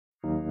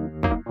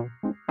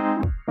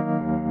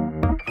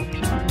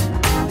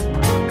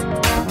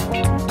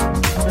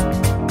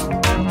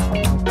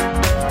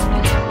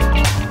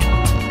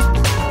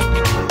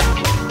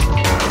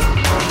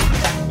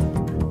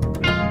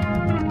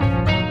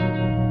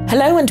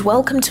Hello and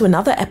welcome to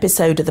another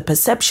episode of the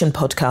Perception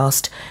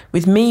Podcast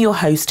with me, your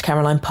host,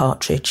 Caroline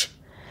Partridge.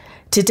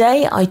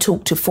 Today I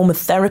talk to former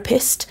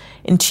therapist,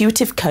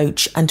 intuitive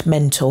coach and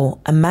mentor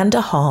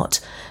Amanda Hart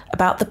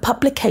about the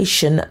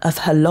publication of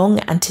her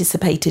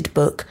long-anticipated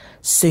book,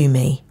 Sue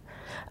Me,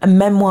 a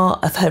memoir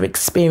of her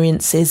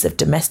experiences of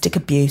domestic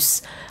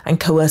abuse and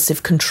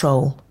coercive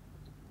control.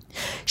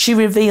 She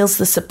reveals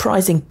the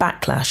surprising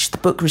backlash the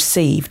book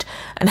received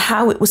and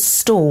how it was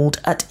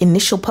stalled at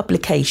initial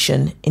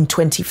publication in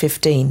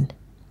 2015.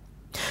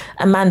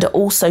 Amanda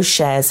also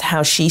shares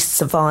how she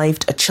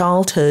survived a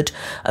childhood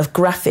of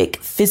graphic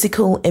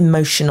physical,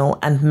 emotional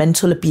and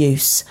mental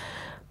abuse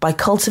by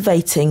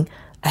cultivating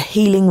a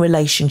healing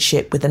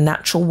relationship with the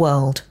natural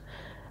world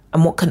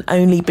and what can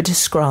only be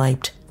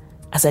described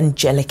as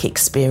angelic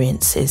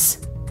experiences.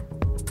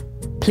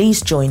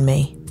 Please join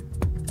me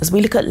as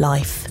we look at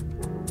life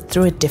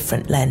through a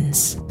different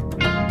lens.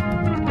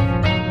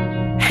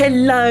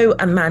 Hello,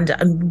 Amanda,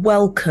 and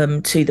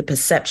welcome to the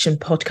Perception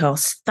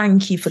Podcast.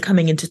 Thank you for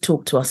coming in to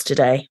talk to us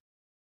today.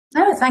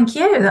 No, thank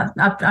you.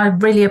 I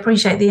really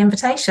appreciate the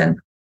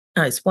invitation.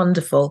 Oh, it's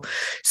wonderful.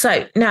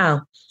 So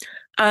now,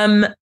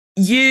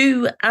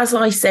 you, as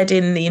I said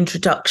in the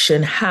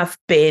introduction, have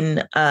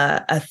been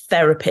a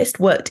therapist,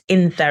 worked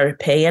in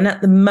therapy, and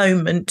at the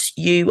moment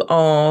you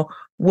are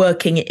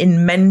working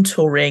in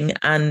mentoring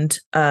and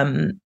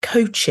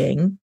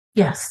coaching.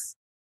 Yes.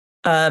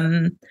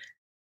 And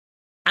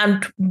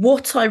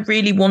what I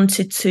really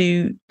wanted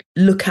to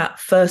look at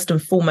first and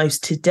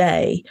foremost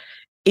today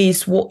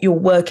is what you're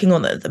working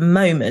on at the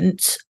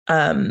moment,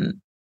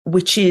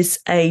 which is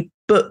a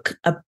book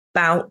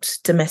about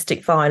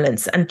domestic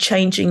violence and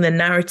changing the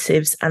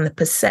narratives and the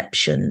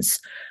perceptions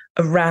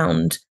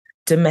around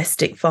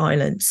domestic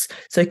violence.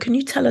 So can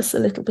you tell us a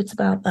little bit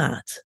about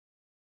that?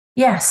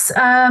 Yes.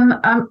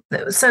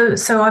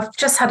 So I've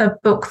just had a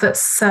book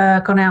that's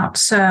gone out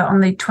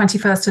on the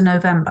 21st of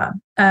November.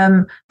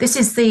 This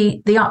is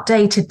the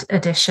updated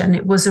edition.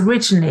 It was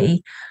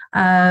originally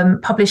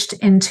published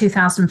in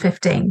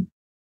 2015.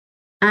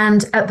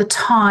 And at the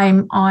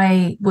time,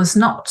 I was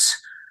not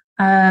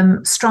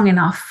strong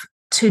enough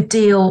to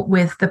deal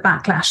with the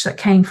backlash that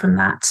came from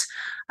that.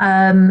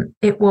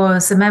 It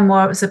was a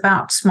memoir. It was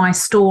about my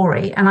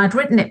story, and I'd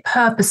written it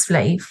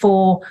purposefully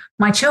for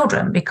my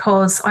children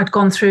because I'd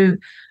gone through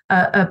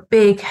a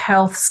big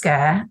health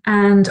scare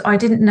and I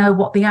didn't know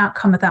what the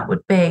outcome of that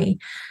would be.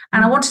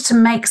 And I wanted to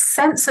make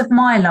sense of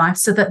my life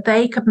so that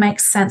they could make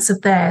sense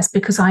of theirs,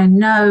 because I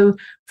know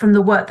from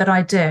the work that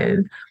I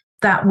do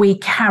that we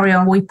carry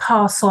on, we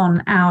pass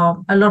on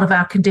a lot of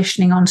our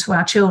conditioning onto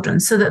our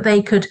children so that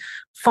they could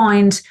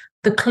find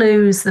the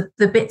clues,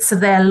 the bits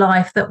of their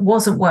life that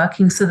wasn't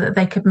working so that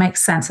they could make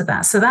sense of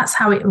that. So that's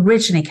how it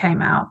originally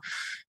came out.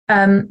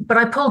 But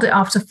I pulled it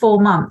after 4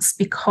 months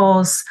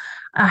because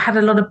I had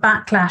a lot of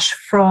backlash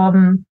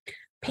from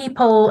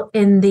people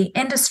in the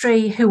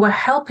industry who were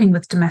helping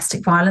with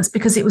domestic violence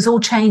because it was all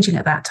changing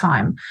at that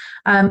time.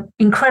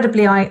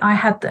 Incredibly, I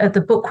had the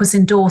book was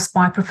endorsed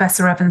by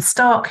Professor Evan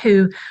Stark,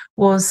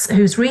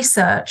 whose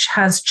research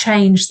has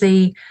changed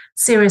the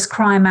Serious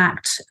Crime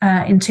Act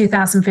in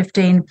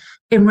 2015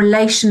 in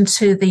relation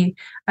to the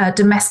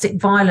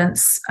domestic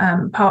violence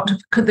part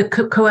of the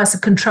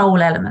coercive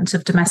control element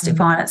of domestic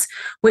violence,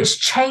 which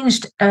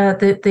changed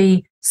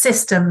the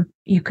system,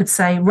 you could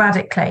say,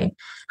 radically.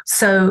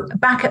 So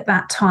back at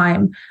that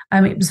time,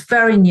 it was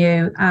very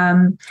new.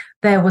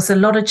 There was a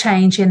lot of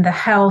change in the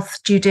health,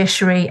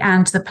 judiciary,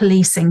 and the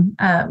policing,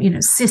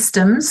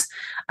 systems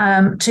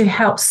to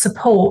help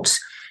support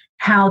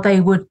how they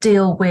would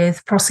deal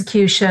with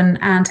prosecution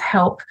and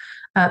help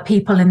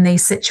people in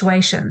these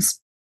situations.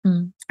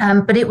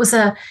 But it was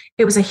a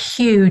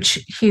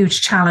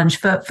huge challenge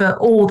for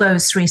all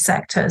those three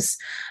sectors,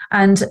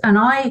 and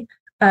I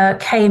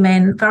came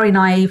in very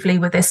naively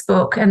with this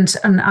book, and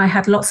I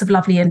had lots of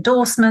lovely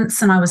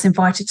endorsements, and I was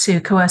invited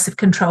to coercive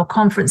control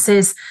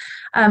conferences.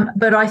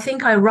 But I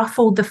think I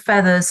ruffled the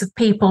feathers of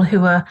people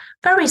who were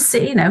very,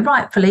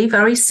 rightfully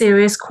very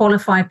serious,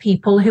 qualified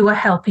people who were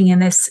helping in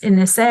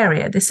this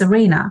area, this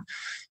arena.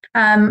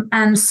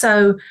 And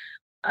so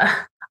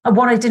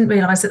what I didn't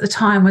realize at the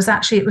time was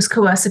actually it was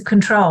coercive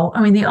control.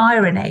 I mean, the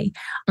irony,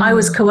 I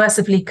was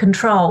coercively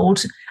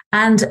controlled.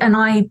 And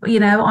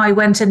I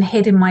went and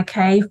hid in my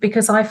cave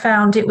because I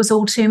found it was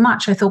all too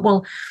much. I thought,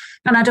 well,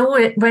 and I'd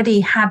already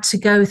had to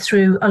go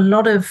through a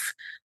lot of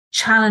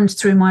challenge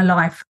through my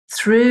life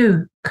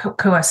through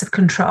coercive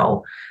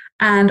control.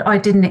 And I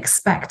didn't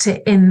expect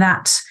it in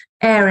that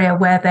area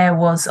where there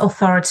was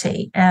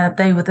authority.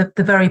 They were the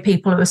very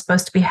people who were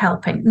supposed to be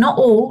helping. Not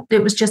all,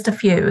 it was just a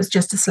few, it was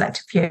just a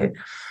selected few.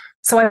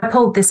 So I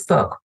pulled this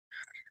book.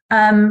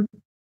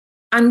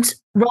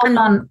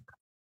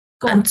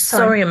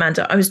 Sorry,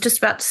 Amanda, I was just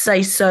about to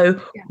say,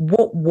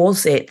 What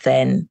was it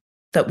then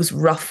that was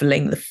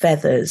ruffling the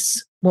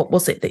feathers? What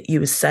was it that you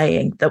were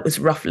saying that was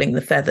ruffling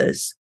the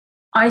feathers?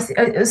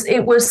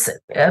 It was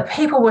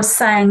people were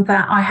saying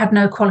that I had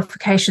no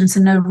qualifications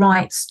and no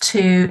rights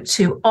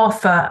to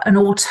offer an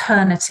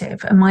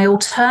alternative. And my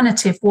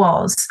alternative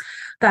was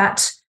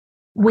that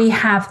we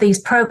have these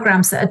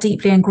programs that are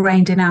deeply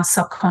ingrained in our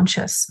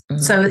subconscious.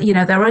 So,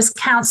 there is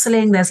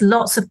counseling, there's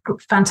lots of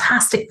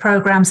fantastic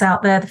programs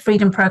out there, the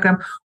Freedom Program,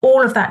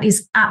 all of that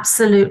is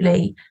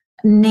absolutely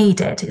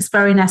needed. It's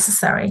very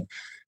necessary.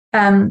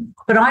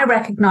 But I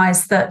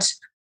recognize that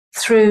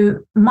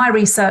through my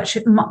research,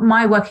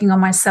 my working on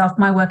myself,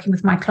 my working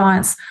with my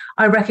clients,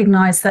 I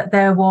recognize that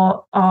there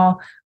are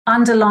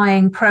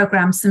underlying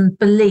programs and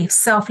beliefs,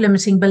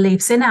 self-limiting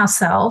beliefs in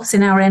ourselves,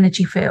 in our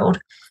energy field,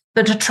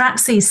 that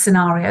attracts these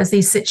scenarios,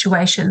 these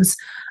situations,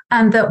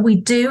 and that we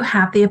do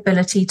have the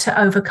ability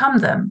to overcome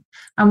them.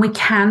 And we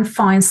can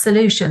find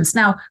solutions.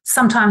 Now,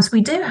 sometimes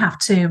we do have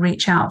to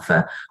reach out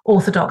for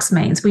orthodox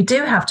means. We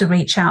do have to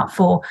reach out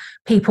for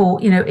people,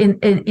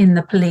 in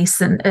the police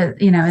and,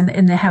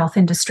 in the health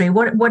industry.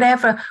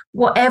 Whatever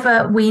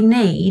we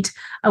need,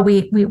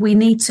 we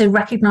need to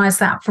recognize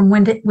that from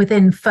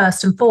within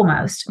first and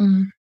foremost.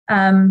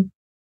 And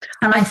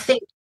I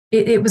think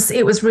it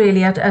was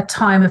really a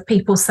time of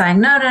people saying,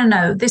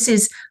 no, this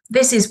is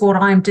what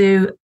I'm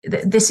doing.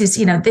 This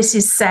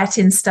is set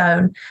in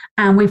stone,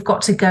 and we've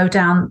got to go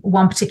down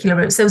one particular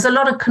route. So there was a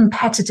lot of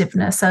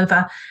competitiveness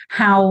over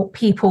how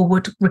people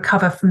would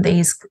recover from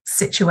these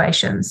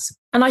situations.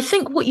 And I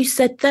think what you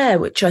said there,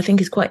 which I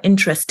think is quite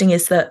interesting,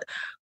 is that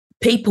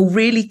people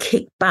really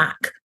kick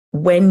back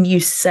when you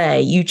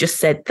just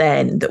said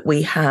then that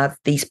we have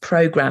these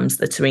programs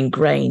that are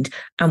ingrained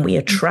and we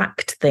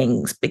attract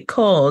things,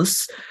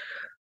 because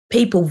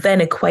people then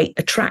equate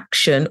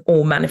attraction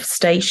or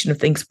manifestation of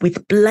things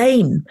with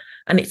blame.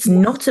 And it's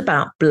not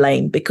about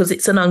blame, because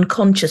it's an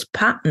unconscious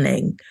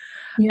patterning.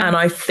 Yeah. And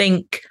I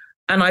think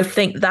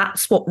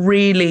that's what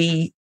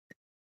really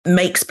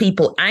makes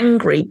people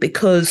angry,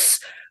 because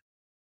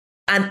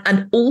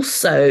and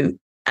also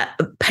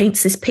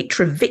paints this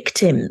picture of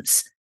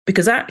victims,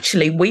 because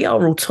actually we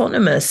are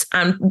autonomous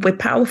and we're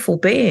powerful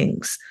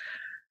beings.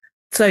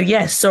 So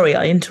yes, sorry,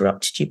 I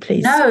interrupted you,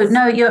 please.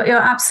 No, you're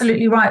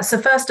absolutely right. So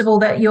first of all,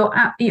 that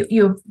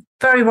you're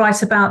very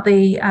right about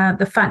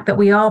the fact that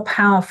we are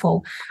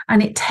powerful,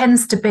 and it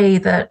tends to be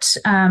that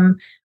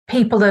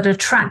people that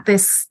attract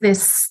these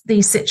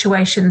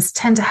situations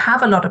tend to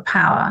have a lot of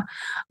power,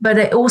 but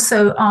it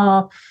also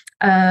are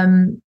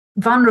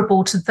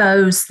vulnerable to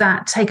those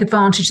that take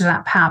advantage of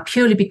that power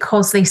purely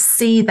because they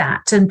see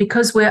that, and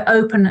because we're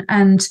open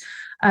and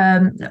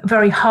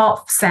very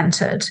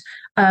heart-centered.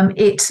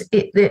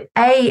 It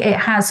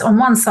has, on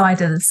one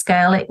side of the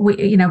scale,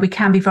 we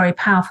can be very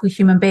powerful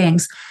human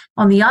beings.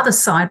 On the other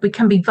side, we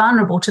can be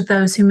vulnerable to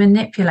those who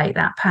manipulate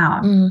that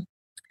power.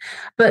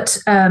 But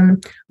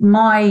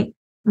my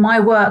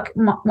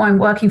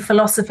working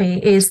philosophy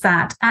is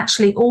that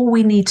actually all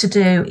we need to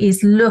do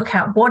is look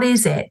at what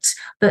is it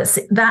that's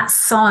that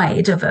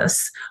side of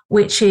us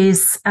which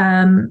is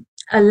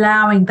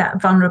allowing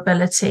that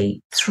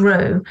vulnerability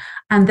through,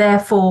 and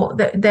therefore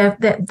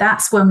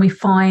that's when we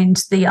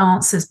find the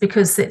answers,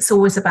 because it's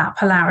always about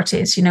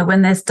polarities.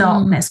 When there's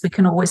darkness, we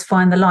can always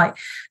find the light.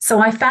 So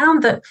I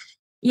found that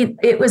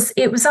it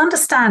was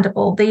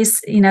understandable.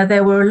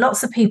 There were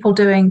lots of people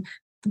doing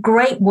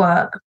great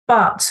work,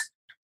 but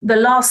the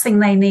last thing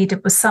they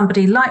needed was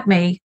somebody like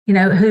me,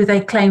 who they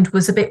claimed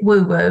was a bit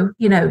woo-woo.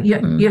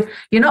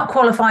 You're not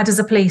qualified as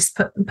a police,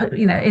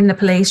 in the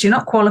police. You're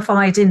not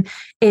qualified in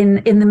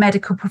the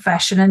medical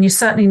profession, and you're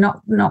certainly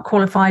not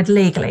qualified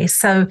legally.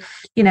 So,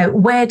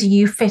 where do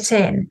you fit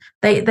in?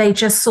 They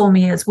just saw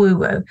me as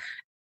woo-woo.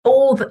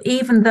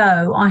 Even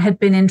though I had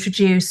been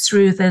introduced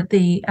through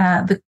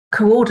the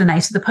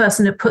coordinator, the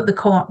person that put the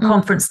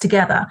conference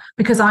together,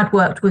 because I'd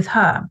worked with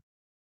her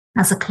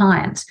as a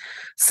client.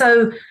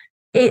 So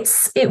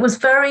it was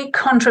very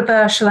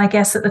controversial, I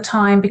guess, at the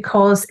time,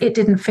 because it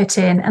didn't fit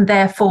in, and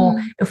therefore,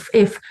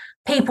 if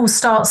people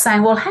start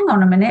saying, "Well, hang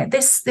on a minute,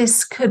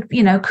 this could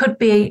be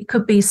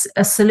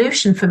a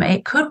solution for me.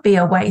 It could be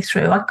a way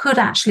through. I could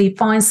actually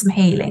find some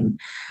healing,"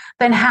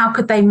 then how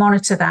could they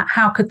monitor that?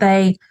 How could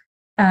they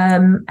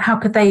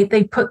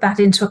put that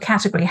into a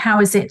category? How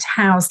is it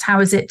housed?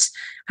 How is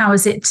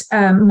it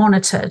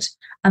monitored?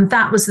 And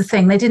that was the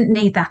thing. They didn't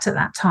need that at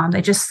that time.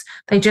 They just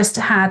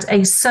had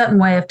a certain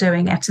way of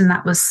doing it, and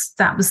that was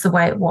the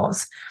way it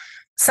was.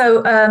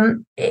 So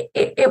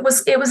it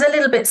was a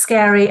little bit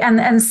scary.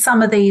 And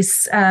some of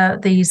these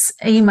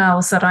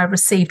emails that I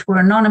received were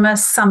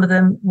anonymous. Some of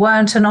them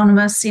weren't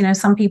anonymous.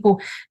 Some people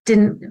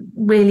didn't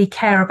really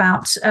care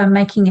about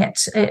making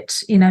it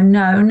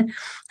known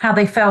how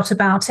they felt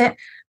about it.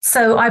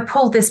 So I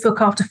pulled this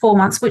book after 4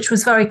 months, which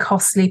was very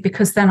costly,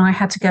 because then I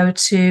had to go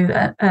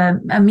to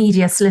a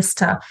media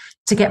solicitor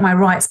to get my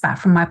rights back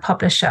from my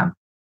publisher.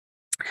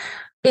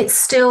 It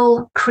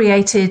still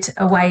created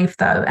a wave,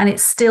 though, and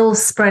it still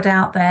spread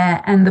out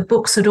there, and the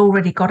books had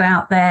already got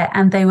out there,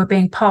 and they were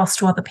being passed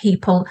to other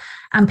people,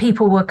 and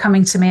people were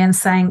coming to me and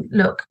saying,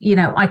 "Look,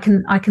 I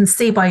can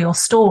see by your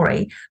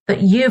story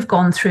that you've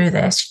gone through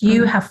this.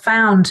 You have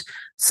found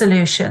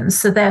solutions,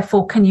 so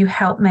therefore, can you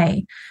help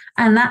me?"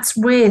 And that's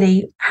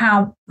really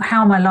how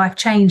my life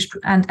changed.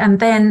 And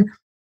then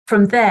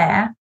from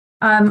there,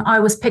 I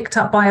was picked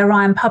up by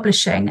Orion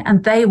Publishing,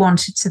 and they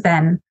wanted to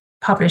then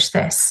publish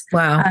this.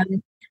 Wow.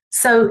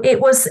 So it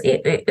was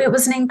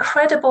an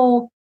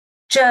incredible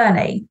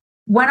journey.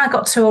 When I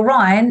got to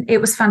Orion,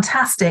 it was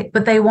fantastic,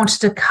 but they wanted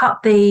to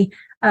cut the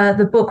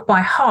book by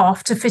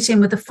half to fit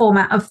in with the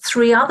format of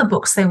 3 other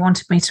books they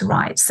wanted me to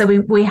write. So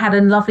we had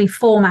a lovely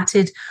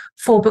formatted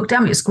 4-book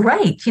demo. It was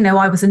great.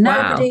 I was a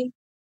nobody.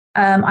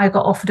 Wow. I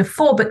got offered a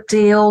 4-book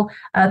deal.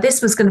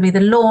 This was going to be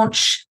the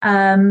launch.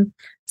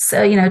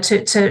 So,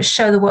 to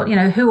show the world,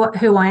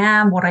 who I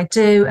am, what I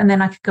do, and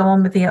then I could go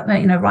on with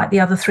write the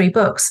other 3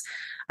 books.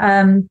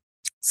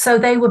 So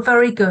they were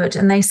very good,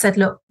 and they said,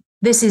 look,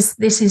 this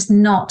is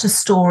not a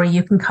story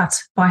you can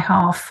cut by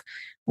half.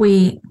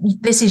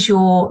 This is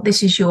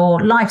your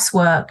life's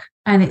work,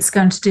 and it's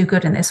going to do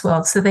good in this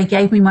world. So they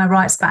gave me my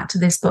rights back to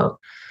this book,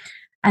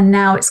 and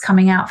now it's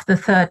coming out for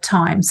the 3rd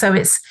time. So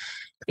it's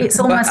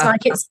almost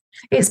like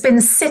it's been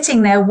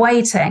sitting there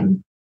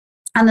waiting,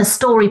 and the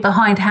story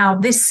behind how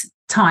this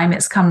time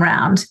it's come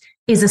round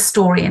is a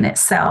story in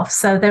itself.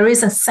 So there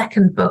is a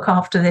 2nd book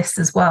after this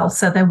as well.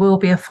 So there will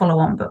be a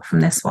follow-on book from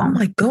this one. Oh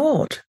my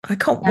God, I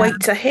can't wait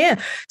to hear.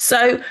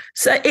 So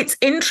it's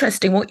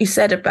interesting what you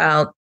said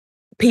about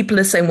people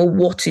are saying, well,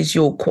 what is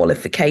your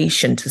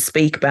qualification to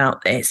speak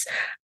about this?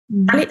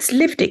 And it's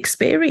lived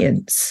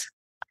experience.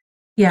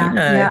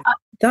 Yeah.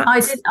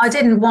 I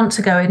didn't want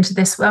to go into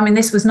this. I mean,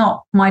 this was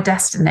not my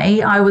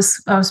destiny. I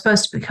was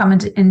supposed to become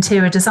an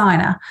interior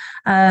designer.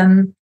 I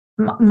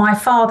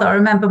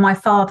remember my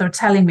father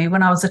telling me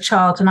when I was a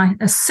child,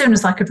 and as soon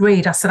as I could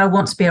read, I said, I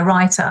want to be a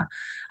writer.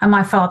 And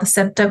my father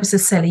said, don't be so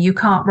silly. You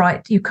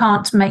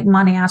can't make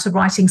money out of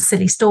writing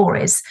silly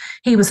stories.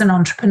 He was an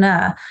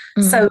entrepreneur.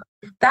 Mm. So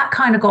that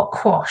kind of got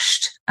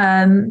quashed.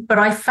 But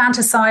I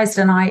fantasized,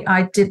 and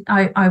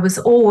I was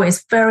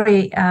always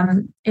very,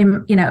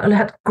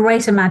 had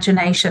great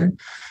imagination,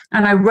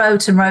 and I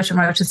wrote and wrote and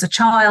wrote as a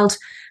child.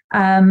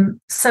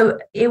 So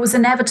it was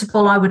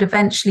inevitable I would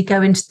eventually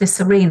go into this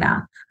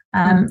arena.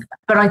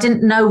 But I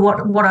didn't know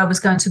what I was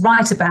going to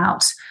write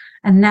about.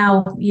 And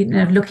now,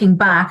 looking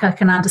back, I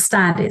can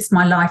understand it's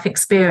my life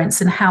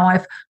experience and how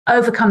I've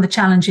overcome the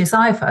challenges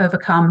I've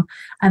overcome.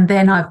 And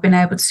then I've been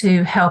able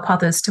to help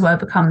others to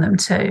overcome them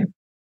too.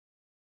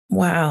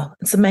 Wow,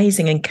 it's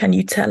amazing. And can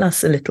you tell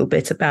us a little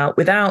bit about,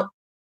 without,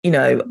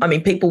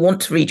 people want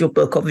to read your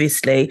book,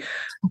 obviously.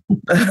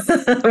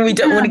 We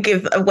don't want to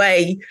give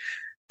away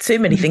too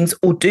many things,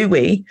 or do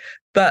we?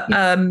 But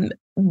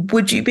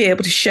would you be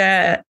able to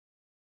share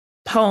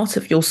part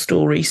of your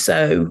story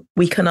so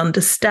we can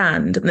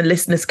understand, and the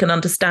listeners can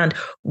understand,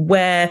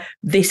 where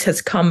this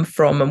has come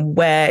from and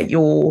where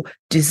your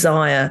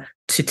desire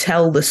to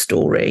tell the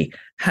story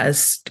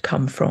has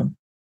come from?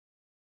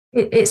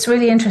 It's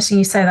really interesting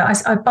you say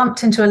that. I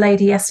bumped into a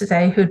lady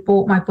yesterday who had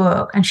bought my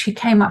book, and she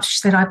came up, she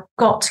said, I've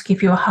got to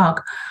give you a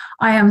hug.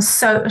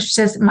 She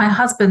says, my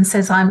husband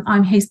says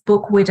I'm his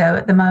book widow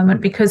at the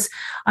moment because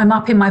I'm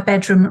up in my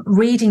bedroom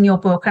reading your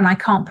book and I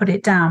can't put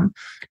it down.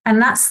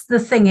 And that's the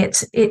thing.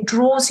 It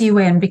draws you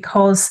in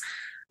because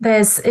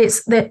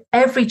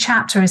every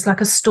chapter is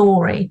like a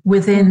story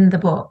within the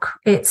book.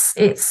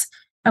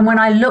 And when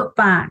I look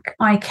back,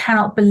 I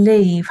cannot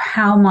believe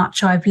how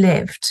much I've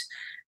lived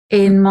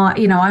in my,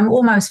 I'm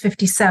almost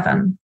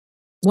 57.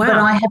 Wow. But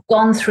I have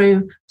gone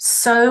through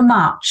so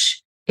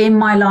much in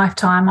my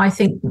lifetime. I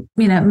think,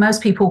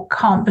 most people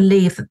can't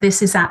believe that this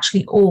has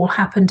actually all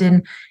happened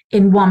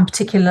in one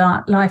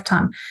particular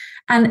lifetime.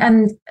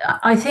 And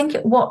I think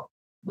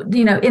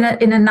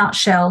in a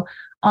nutshell,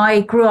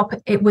 I grew up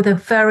with a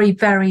very,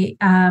 very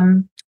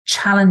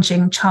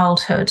challenging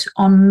childhood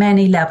on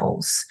many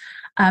levels.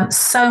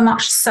 So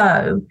much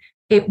so,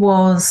 it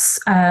was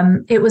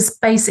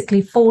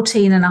basically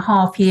 14 and a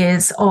half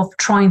years of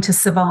trying to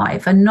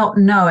survive and not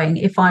knowing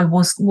if I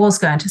was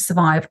going to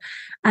survive.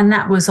 And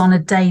that was on a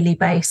daily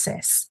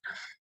basis.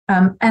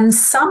 And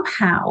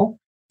somehow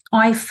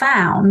I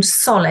found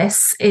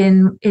solace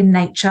in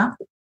nature.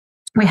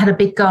 We had a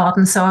big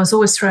garden, so I was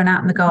always thrown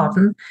out in the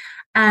garden.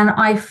 And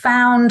I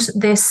found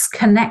this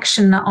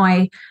connection that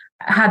I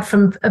had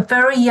from a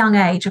very young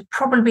age,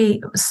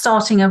 probably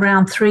starting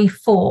around 3,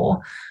 4.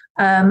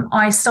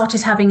 I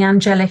started having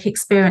angelic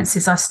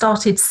experiences. I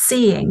started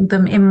seeing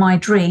them in my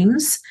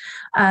dreams.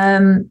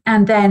 And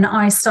then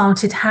I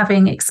started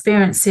having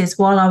experiences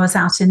while I was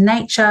out in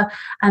nature.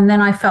 And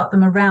then I felt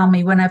them around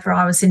me whenever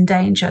I was in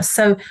danger.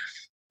 So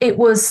it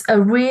was a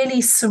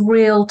really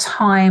surreal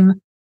time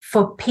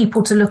for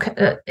people to look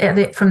at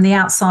it from the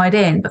outside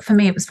in. But for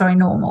me, it was very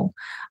normal.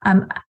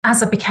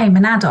 As I became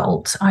an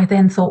adult, I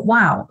then thought,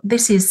 wow,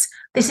 this is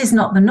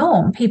not the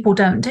norm. People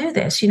don't do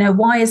this.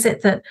 Why is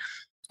it that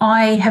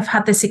I have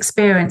had this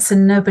experience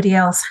and nobody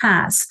else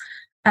has?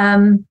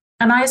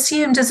 And I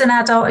assumed as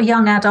a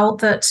young adult,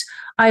 that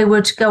I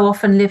would go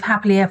off and live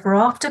happily ever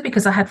after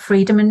because I had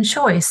freedom and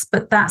choice,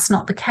 but that's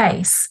not the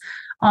case.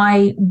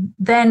 I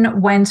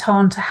then went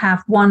on to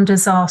have one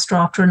disaster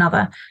after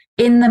another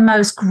in the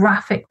most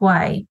graphic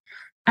way.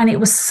 And it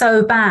was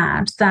so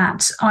bad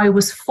that I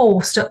was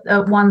forced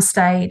at one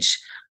stage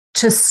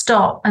to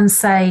stop and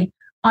say,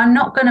 I'm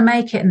not going to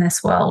make it in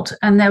this world.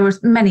 And there were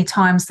many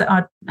times that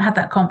I had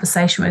that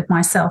conversation with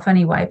myself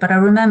anyway. But I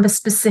remember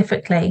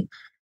specifically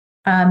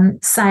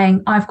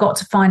saying, I've got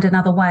to find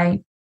another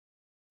way.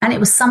 And it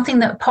was something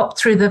that popped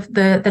through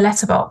the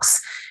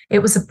letterbox. It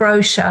was a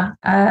brochure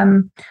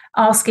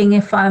asking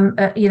if I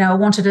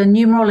wanted a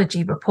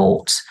numerology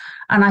report.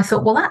 And I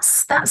thought, well,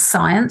 that's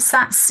science.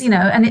 That's,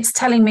 and it's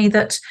telling me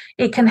that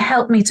it can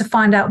help me to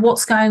find out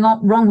what's going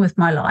on wrong with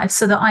my life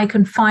so that I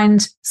can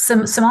find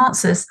some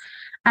answers.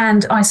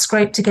 And I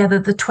scraped together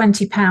the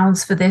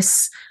 £20 for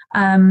this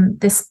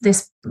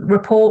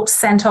report,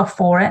 sent off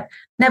for it.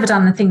 Never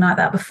done anything like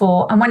that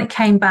before. And when it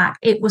came back,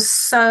 it was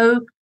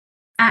so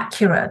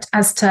accurate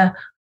as to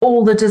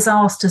all the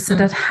disasters that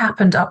had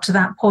happened up to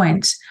that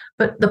point.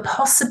 But the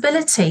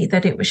possibility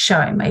that it was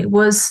showing me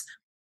was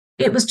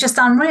just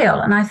unreal.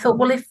 And I thought,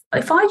 well,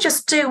 if I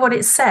just do what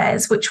it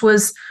says, which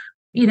was,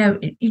 you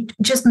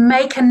just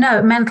make a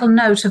mental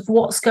note of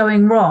what's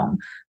going wrong,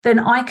 then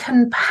I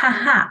can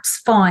perhaps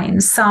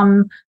find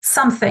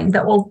something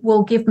that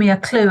will give me a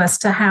clue as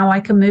to how I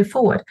can move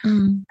forward.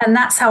 And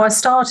that's how I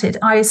started.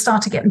 I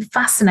started getting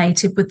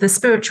fascinated with the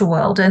spiritual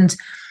world, and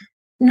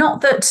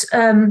not that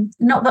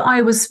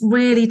I was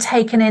really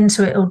taken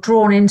into it or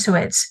drawn into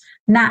it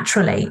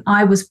naturally.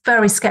 I was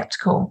very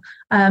skeptical.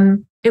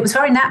 It was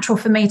very natural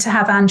for me to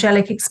have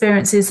angelic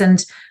experiences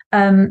and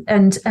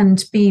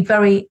be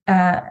very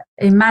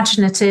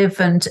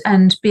imaginative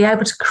and be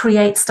able to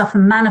create stuff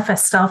and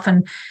manifest stuff.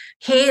 And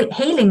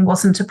healing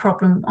wasn't a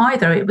problem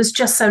either. It was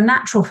just so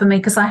natural for me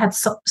because I had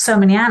so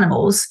many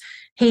animals.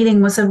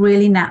 Healing was a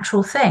really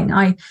natural thing.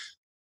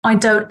 I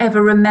don't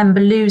ever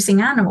remember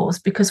losing animals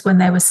because when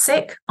they were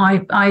sick, I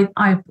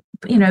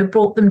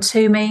brought them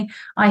to me,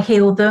 I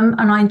healed them,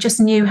 and I just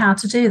knew how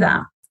to do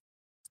that.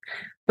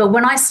 But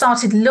when I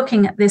started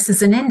looking at this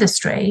as an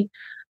industry,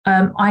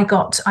 I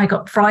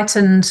got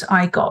frightened.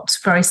 I got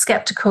very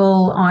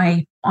skeptical.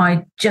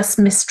 I just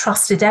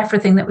mistrusted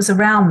everything that was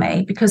around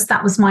me because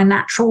that was my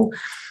natural,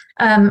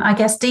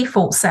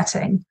 default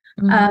setting.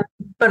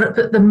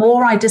 But the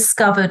more I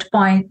discovered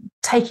by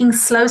taking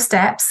slow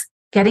steps,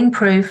 getting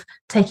proof,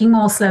 taking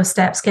more slow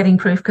steps, getting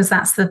proof, because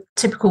that's the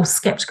typical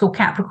skeptical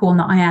Capricorn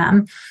that I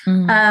am.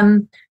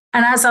 And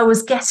as I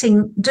was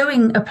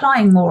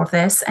applying more of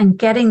this and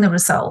getting the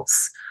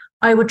results,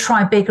 I would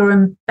try bigger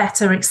and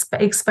better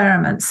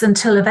experiments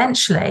until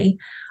eventually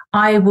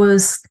I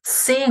was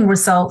seeing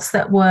results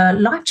that were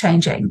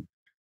life-changing.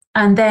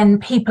 And then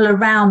people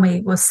around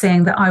me were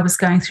seeing that I was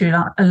going through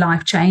a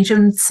life change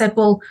and said,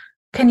 well,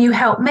 can you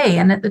help me?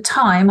 And at the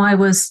time I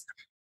was,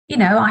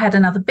 I had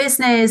another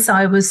business.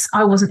 I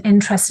wasn't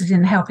interested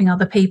in helping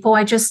other people.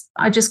 I just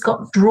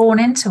got drawn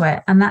into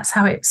it. And that's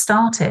how it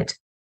started.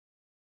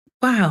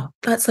 Wow,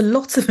 that's a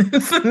lot of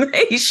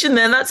information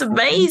there. That's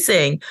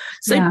amazing.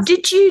 So Yeah.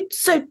 did you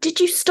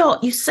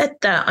start, you said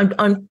that,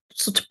 I'm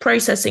sort of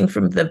processing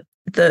from the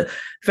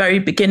very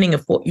beginning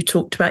of what you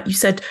talked about. You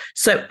said,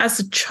 so as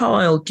a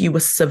child, you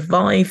were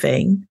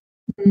surviving.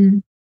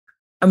 And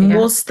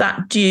was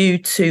that due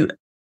to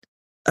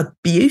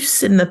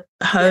abuse in the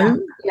home?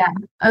 Yeah.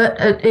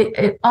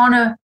 On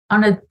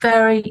a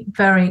very,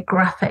 very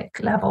graphic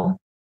level.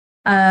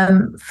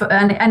 And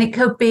it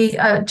could be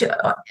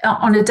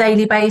on a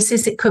daily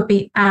basis. It could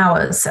be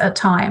hours at a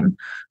time.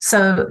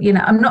 So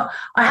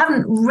I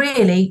haven't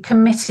really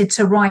committed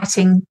to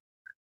writing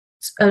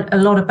a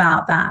lot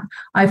about that.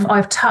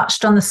 I've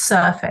touched on the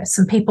surface,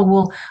 and people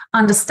will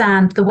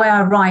understand. The way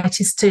I write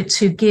is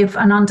to give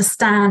an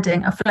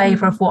understanding, a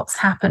flavour of what's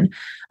happened.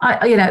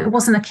 It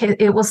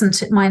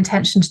wasn't my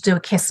intention to do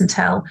a kiss and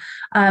tell.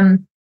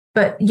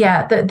 But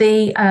yeah,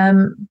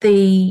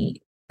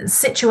 the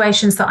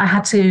situations that I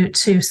had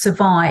to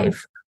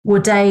survive were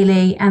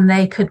daily, and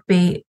they could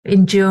be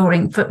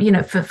enduring for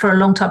a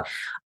long time.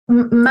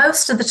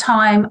 Most of the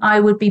time I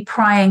would be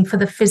praying for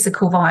the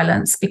physical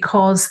violence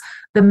because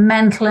the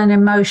mental and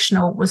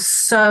emotional was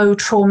so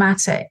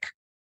traumatic.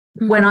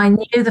 When I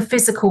knew the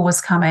physical was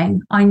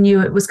coming, I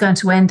knew it was going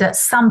to end at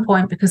some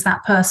point because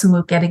that person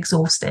would get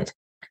exhausted.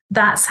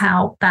 That's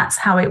how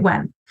it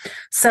went.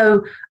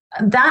 So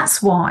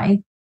that's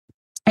why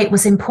it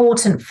was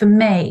important for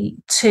me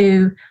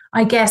to,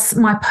 I guess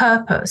my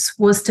purpose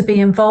was to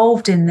be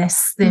involved in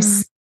this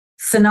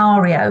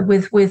scenario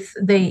with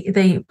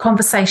the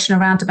conversation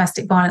around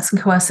domestic violence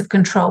and coercive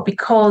control,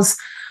 because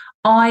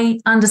I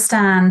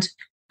understand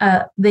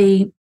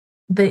the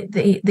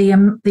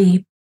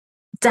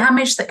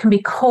damage that can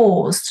be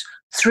caused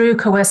through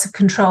coercive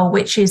control,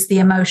 which is the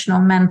emotional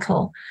and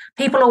mental.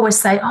 People always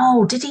say,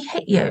 "Oh, did he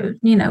hit you?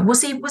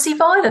 Was he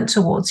violent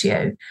towards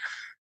you?"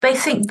 They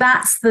think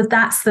that's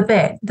the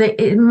bit.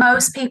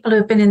 Most people who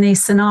have been in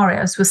these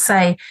scenarios will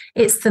say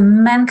it's the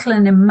mental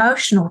and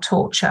emotional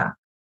torture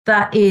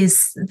that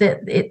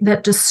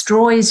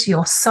destroys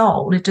your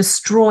soul. It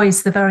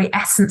destroys the very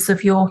essence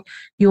of your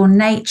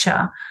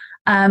nature.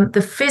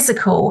 The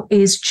physical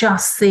is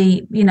just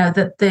the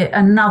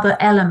another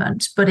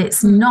element, but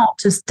it's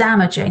not as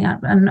damaging.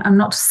 And I'm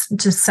not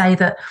to say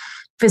that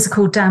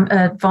physical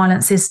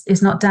violence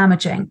is not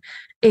damaging.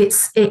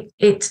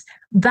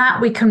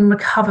 that we can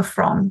recover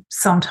from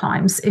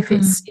sometimes if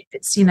it's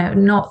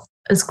not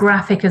as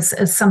graphic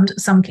as some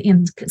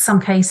in some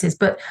cases,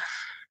 but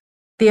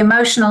the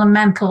emotional and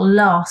mental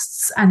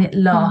lasts and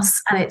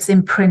it's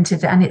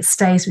imprinted and it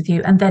stays with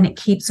you, and then it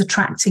keeps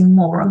attracting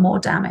more and more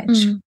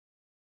damage.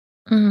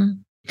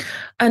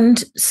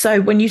 And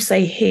so when you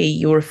say he,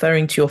 you're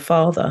referring to your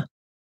father?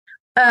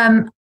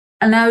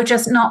 No,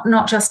 just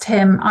not just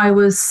him.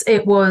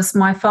 It was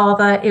my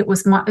father. It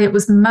was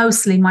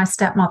mostly my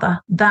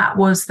stepmother. That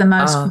was the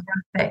most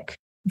graphic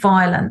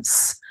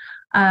violence.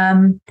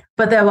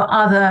 But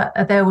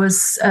there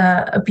was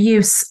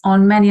abuse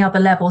on many other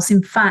levels.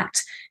 In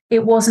fact,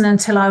 it wasn't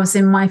until I was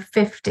in my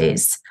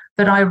 50s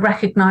that I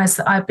recognized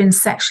that I'd been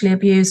sexually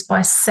abused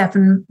by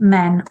 7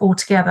 men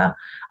altogether.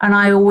 And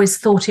I always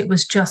thought it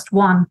was just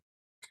one.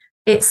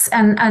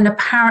 And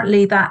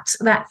apparently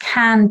that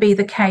can be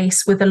the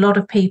case with a lot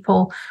of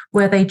people,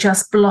 where they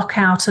just block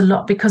out a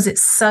lot because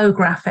it's so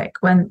graphic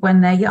when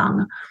they're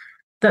young,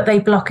 that they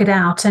block it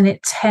out, and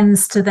it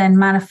tends to then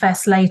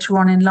manifest later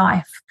on in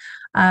life.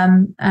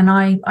 And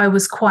I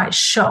was quite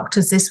shocked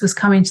as this was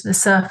coming to the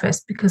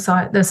surface, because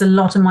there's a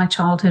lot of my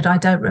childhood I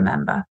don't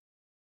remember.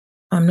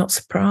 I'm not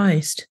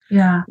surprised.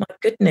 Yeah. My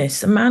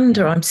goodness,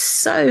 Amanda,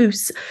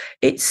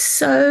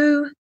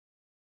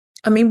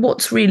 I mean,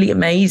 what's really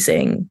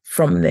amazing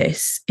from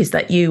this is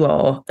that you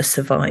are a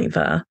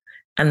survivor,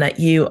 and that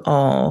you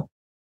are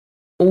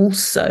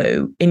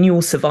also, in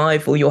your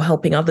survival, you're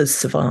helping others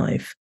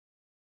survive.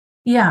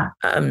 Yeah,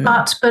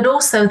 but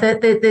also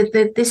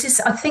this is,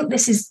 I think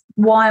this is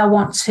why I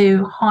want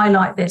to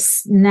highlight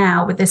this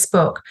now with this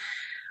book,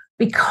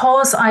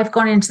 because I've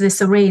gone into this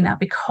arena,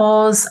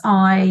 because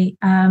I'm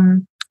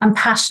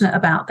passionate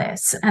about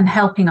this and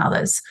helping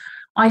others.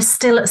 I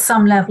still at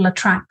some level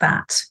attract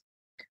that.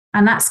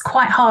 And that's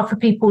quite hard for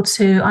people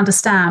to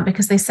understand,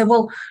 because they say,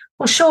 well,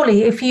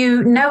 surely if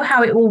you know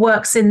how it all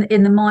works in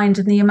the mind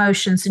and the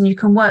emotions, and you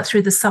can work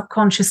through the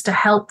subconscious to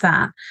help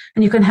that,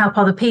 and you can help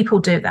other people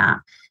do that,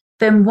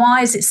 then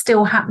why is it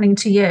still happening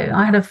to you?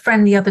 I had a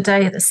friend the other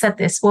day that said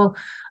this. Well,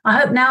 I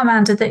hope now,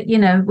 Amanda,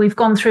 that, we've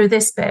gone through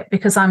this bit,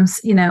 because I'm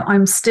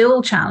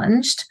still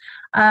challenged.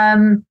 I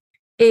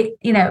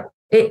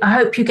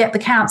hope you get the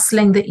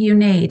counselling that you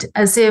need,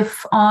 as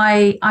if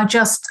I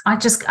just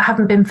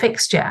haven't been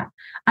fixed yet.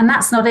 And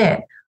that's not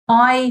it.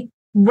 I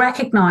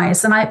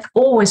recognize, and I've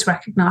always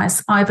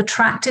recognized, I've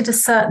attracted a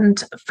certain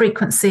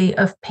frequency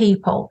of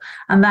people,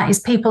 and that is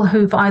people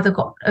who've either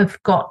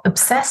got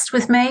obsessed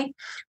with me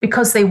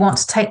because they want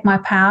to take my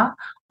power,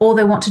 or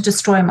they want to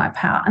destroy my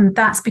power. And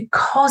that's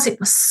because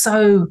it was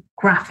so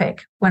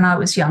graphic when I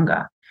was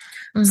younger.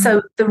 Mm-hmm.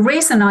 So the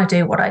reason I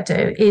do what I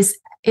do is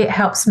it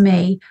helps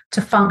me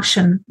to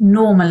function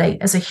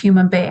normally as a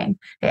human being.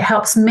 It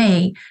helps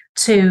me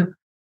to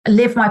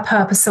live my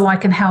purpose so I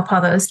can help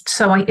others,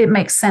 it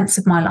makes sense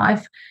of my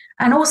life.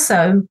 And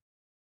also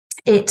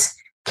it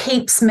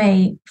keeps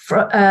me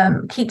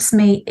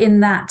in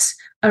that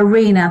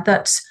arena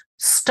that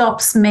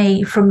stops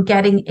me from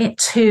getting it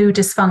too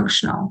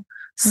dysfunctional.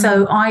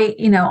 So I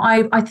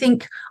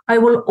think I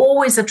will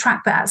always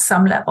attract that at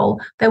some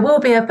level. There will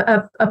be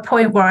a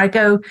point where I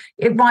go,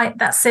 right,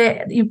 that's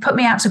it. You put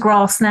me out to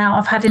grass now.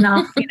 I've had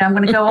enough. I'm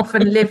going to go off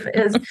and live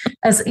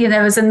as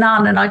a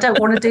nun, and I don't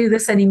want to do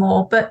this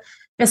anymore. But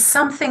there's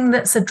something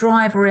that's a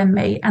driver in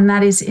me, and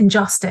that is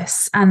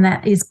injustice, and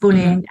that is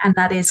bullying, and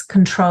that is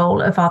control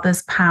of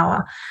others'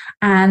 power.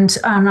 And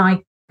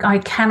I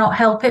cannot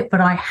help it, but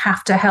I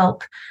have to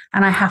help,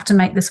 and I have to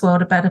make this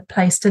world a better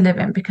place to live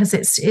in, because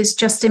it's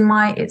just in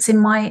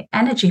my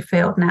energy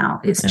field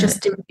now. It's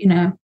just it's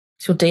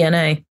your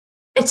DNA.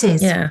 It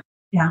is.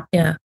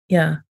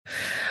 Yeah.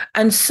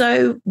 And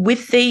so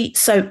with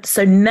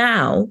so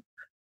now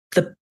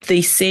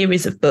the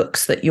series of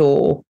books that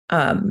you're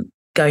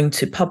going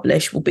to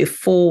publish will be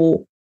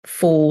four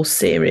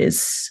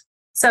series.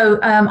 So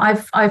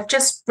I've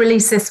just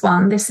released this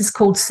one. This is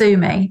called Sue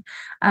Me,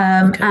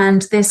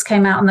 and this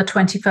came out on the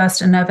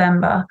 21st of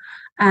November.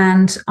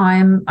 And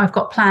I've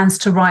got plans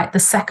to write the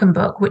second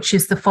book, which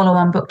is the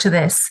follow-on book to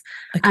this.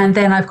 Okay. And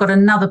then I've got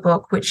another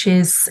book, which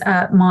is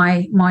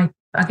my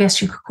I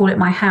guess you could call it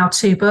my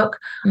how-to book.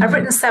 Mm-hmm. I've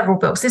written several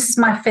books. This is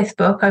my 5th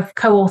book. I've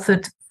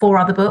co-authored 4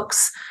 other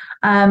books.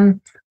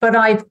 But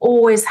I've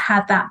always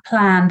had that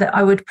plan that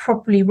I would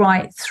probably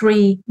write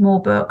 3 more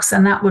books,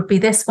 and that would be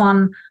this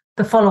one,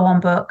 the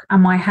follow-on book,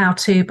 and my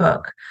how-to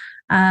book,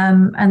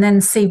 and then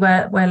see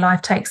where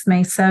life takes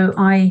me. So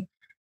I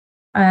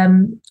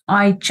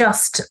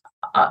just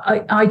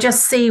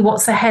see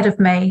what's ahead of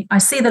me. I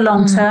see the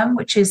long term,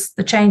 which is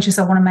the changes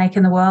I want to make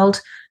in the world,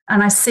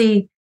 and I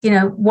see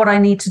what I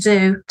need to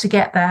do to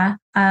get there,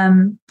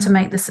 to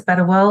make this a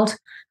better world.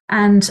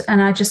 And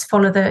I just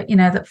follow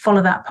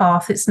that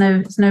path. It's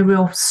no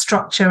real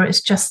structure.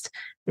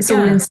 It's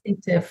all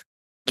instinctive.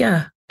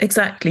 Yeah,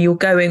 exactly. You're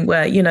going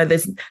where,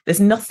 there's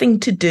nothing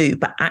to do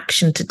but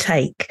action to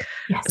take.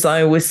 Yes. As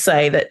I always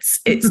say,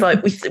 it's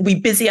like we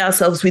busy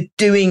ourselves with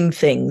doing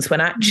things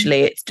when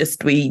actually it's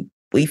just we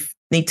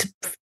need to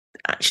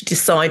actually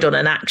decide on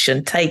an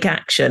action, take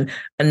action,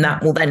 and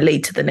that will then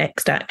lead to the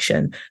next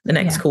action, the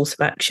next course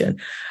of action.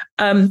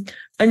 And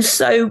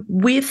so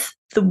with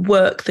the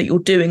work that you're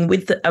doing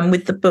with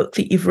the book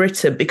that you've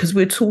written, because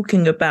we're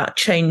talking about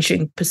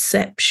changing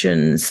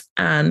perceptions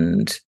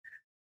and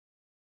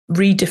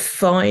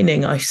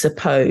redefining, I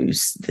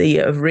suppose,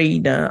 the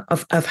arena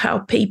of how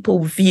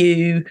people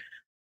view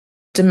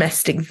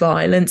domestic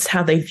violence,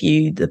 how they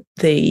view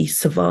the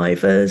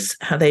survivors,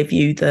 how they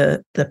view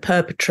the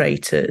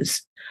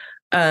perpetrators.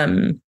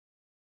 Do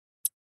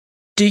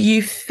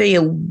you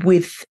feel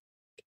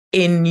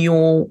within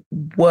your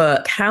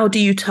work, how do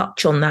you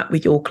touch on that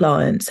with your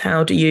clients?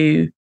 How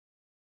does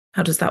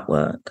that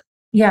work?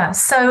 Yeah,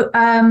 so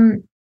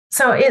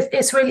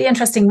it's really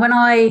interesting. When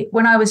I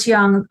was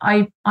young,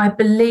 I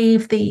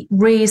believe the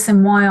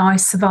reason why I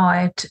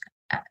survived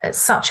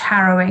such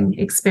harrowing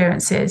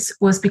experiences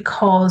was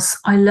because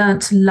I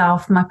learned to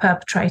love my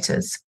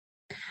perpetrators.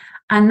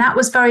 And that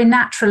was very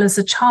natural as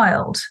a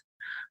child.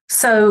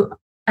 So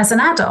as an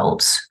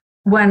adult,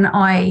 when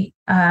I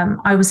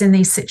was in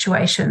these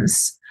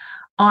situations,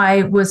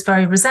 I was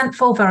very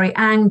resentful, very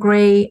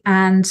angry,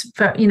 and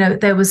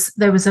there was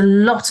a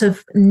lot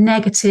of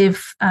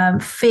negative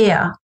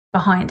fear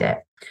behind it.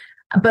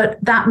 But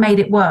that made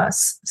it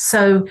worse.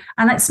 So,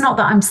 and it's not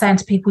that I'm saying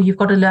to people, you've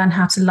got to learn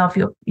how to love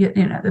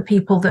the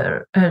people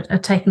that are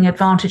taking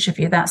advantage of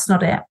you. That's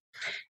not it.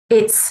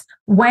 It's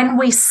when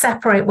we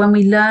separate, when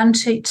we learn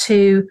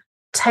to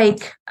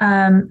take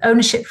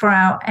ownership for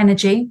our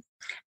energy,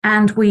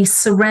 and we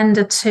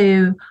surrender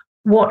to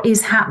what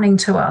is happening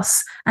to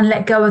us and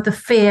let go of the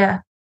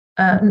fear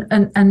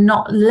and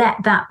not let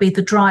that be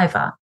the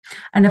driver.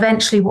 And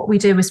eventually what we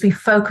do is we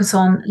focus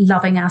on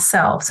loving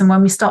ourselves. And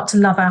when we start to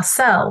love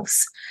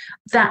ourselves,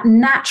 that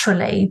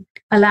naturally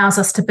allows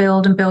us to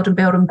build and build and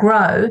build and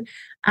grow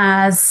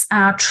as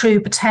our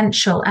true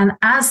potential. And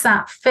as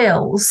that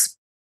fills,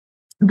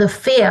 the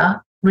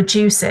fear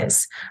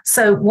reduces.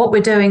 So what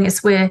we're doing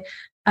is we're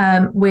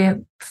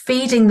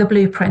feeding the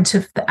blueprint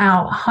of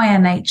our higher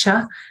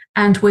nature,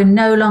 and we're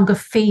no longer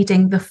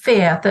feeding the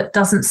fear that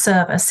doesn't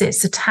serve us.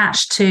 It's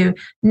attached to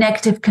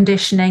negative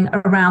conditioning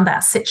around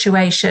that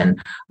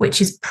situation, which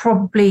is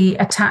probably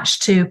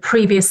attached to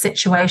previous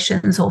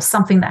situations or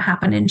something that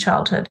happened in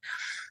childhood.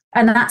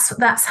 And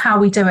that's how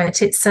we do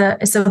it. It's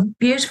a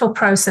beautiful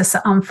process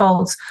that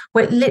unfolds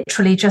where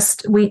literally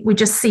we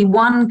just see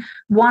one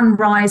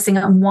rising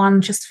and one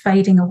just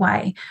fading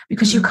away,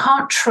 because you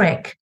can't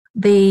trick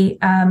the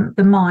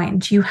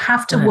mind. You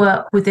have to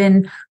work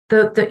within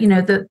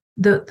the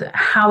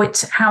how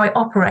it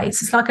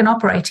operates. It's like an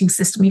operating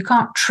system. You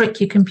can't trick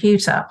your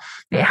computer.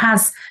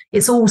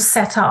 It's all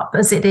set up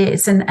as it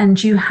is,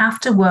 and you have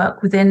to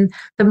work within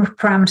the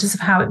parameters of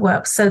how it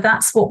works. So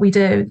that's what we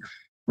do.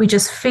 We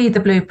just feed the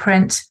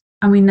blueprint,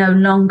 and we no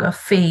longer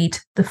feed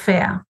the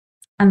fear,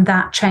 and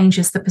that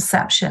changes the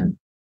perception.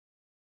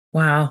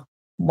 Wow.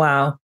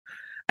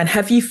 And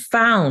have you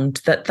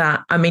found that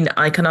I mean,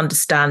 I can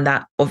understand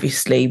that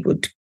obviously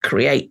would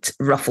create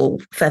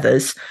ruffle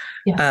feathers.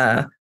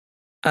 Yes.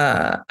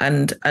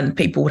 And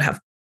people would have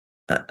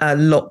a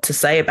lot to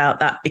say about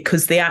that,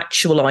 because the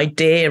actual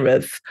idea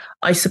of,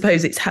 I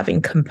suppose it's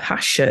having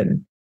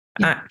compassion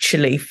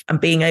actually,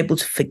 and being able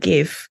to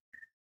forgive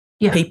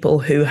people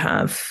who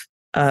have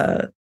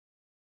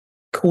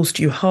caused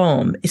you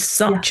harm is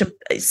such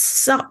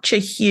a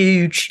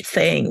huge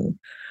thing.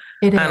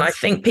 It is. And I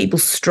think people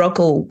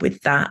struggle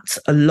with that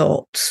a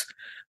lot.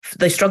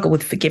 They struggle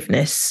with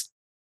forgiveness.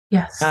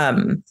 Yes.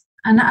 And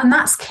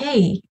that's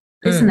key,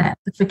 isn't it?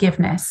 The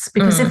forgiveness.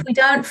 Because if we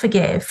don't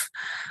forgive,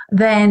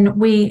 then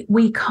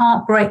we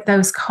can't break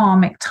those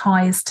karmic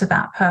ties to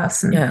that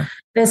person. Yeah.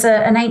 There's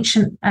an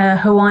ancient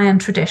Hawaiian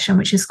tradition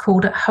which is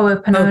called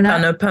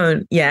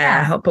Ho'oponopono.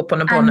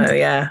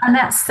 Ho'oponopono, And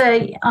that's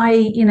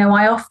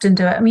I often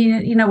do it. I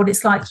mean, you know what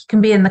it's like. You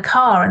can be in the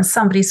car and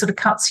somebody sort of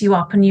cuts you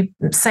up and you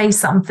say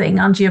something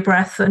under your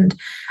breath and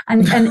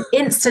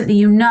instantly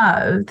you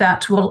know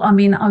that, well, I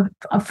mean,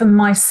 for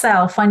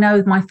myself, I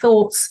know my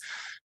thoughts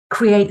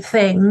create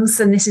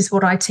things, and this is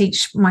what I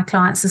teach my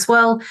clients as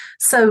well.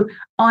 So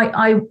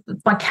I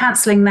by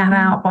cancelling that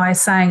out, by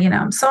saying,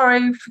 I'm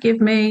sorry, forgive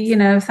me,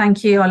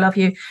 thank you, I love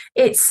you,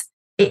 it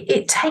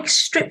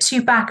strips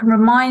you back and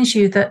reminds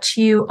you that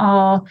you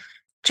are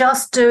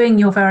just doing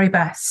your very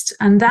best.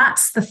 And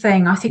that's the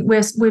thing. I think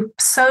we're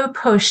so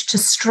pushed to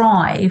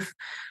strive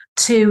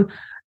to,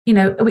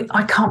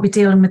 I can't be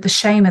dealing with the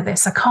shame of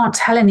this. I can't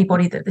tell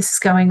anybody that this is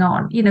going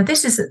on.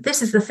 This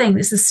is the thing.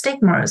 This is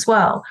stigma as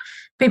well.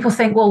 People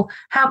think, well,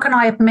 how can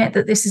I admit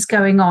that this is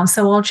going on?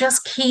 So I'll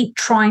just keep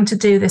trying to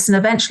do this, and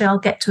eventually I'll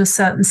get to a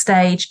certain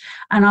stage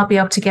and I'll be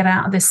able to get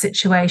out of this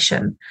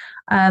situation.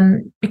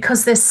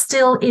 Because there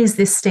still is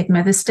this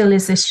stigma, there still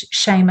is this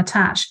shame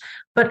attached.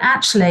 But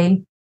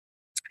actually,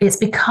 it's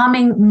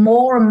becoming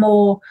more and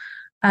more,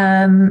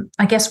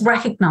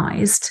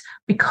 recognized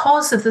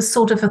because of the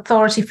sort of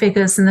authority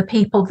figures and the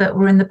people that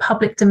were in the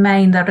public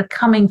domain that are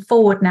coming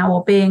forward now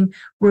or being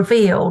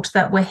revealed,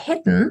 that were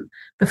hidden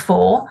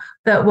before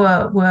that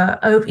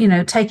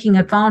were taking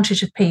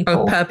advantage of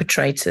people.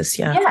 Perpetrators,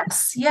 yeah.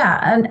 Yes, yeah.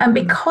 And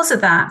because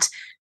of that,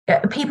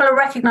 people are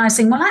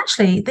recognizing, well,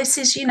 actually, this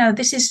is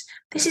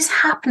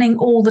happening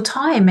all the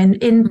time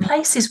in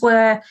places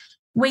where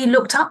we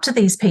looked up to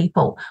these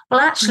people.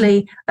 Well,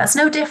 actually, that's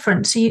no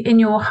different to you in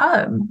your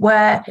home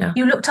where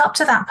you looked up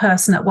to that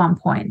person at one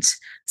point.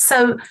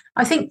 So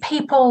I think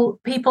people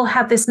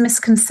have this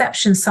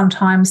misconception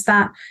sometimes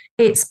that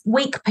it's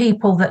weak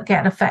people that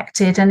get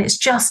affected, and it's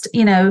just,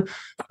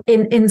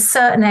 in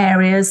certain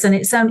areas, and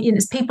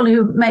it's people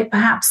who may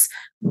perhaps,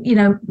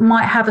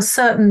 might have a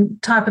certain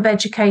type of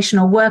education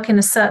or work in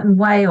a certain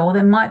way, or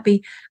there might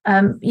be,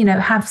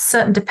 have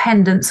certain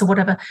dependence or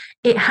whatever.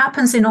 It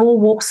happens in all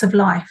walks of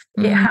life.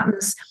 It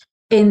happens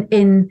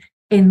in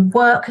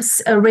work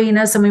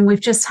arenas. I mean,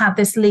 we've just had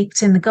this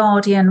leaked in The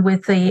Guardian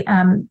with the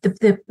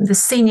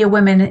senior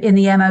women in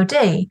the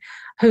MOD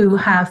who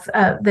have,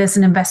 there's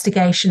an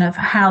investigation of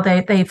how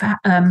they've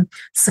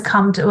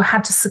succumbed or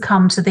had to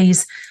succumb to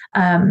these,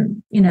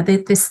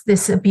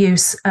 this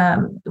abuse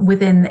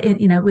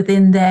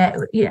within their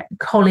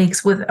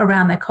colleagues,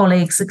 around their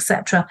colleagues,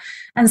 etc.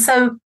 And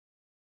so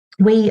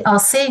we are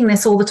seeing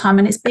this all the time,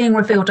 and it's being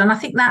revealed. And I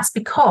think that's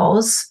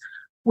because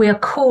we are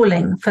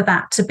calling for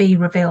that to be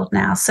revealed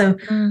now. So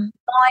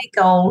my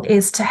goal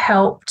is to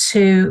help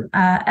to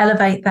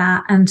elevate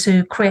that and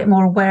to create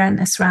more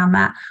awareness around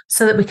that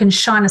so that we can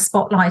shine a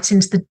spotlight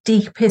into the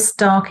deepest,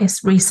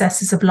 darkest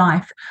recesses of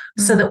life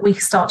so that we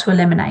start to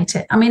eliminate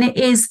it. I mean, it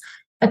is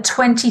a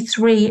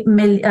 23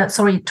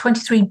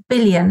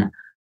 billion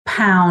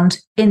pound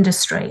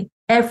industry.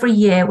 Every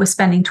year we're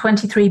spending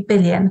 23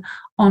 billion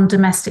on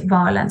domestic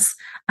violence.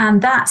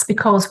 And that's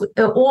because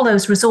all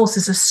those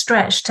resources are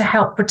stretched to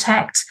help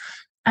protect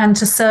and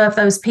to serve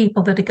those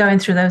people that are going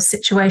through those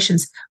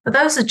situations. But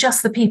those are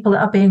just the people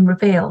that are being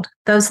revealed.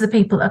 Those are the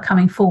people that are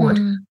coming forward.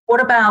 What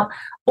about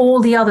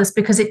all the others?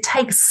 Because it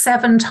takes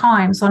 7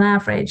 times on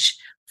average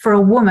for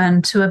a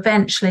woman to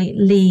eventually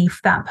leave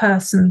that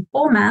person,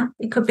 or man.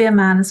 It could be a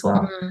man as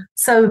well.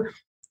 So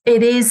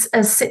it is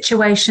a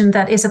situation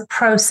that is a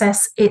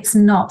process. It's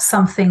not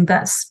something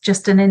that's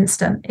just an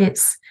instant. It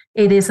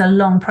is a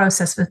long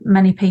process for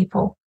many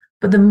people.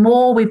 But the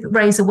more we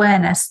raise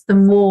awareness, the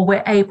more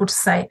we're able to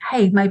say,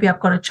 hey, maybe I've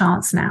got a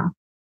chance now.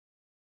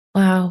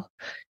 Wow.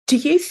 Do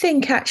you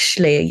think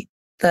actually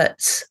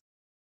that,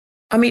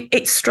 I mean,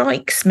 it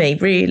strikes me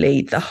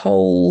really, the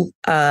whole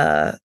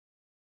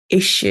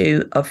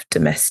issue of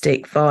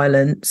domestic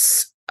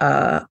violence,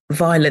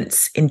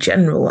 violence in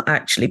general,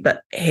 actually,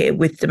 but here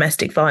with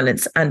domestic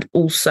violence and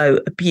also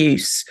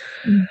abuse.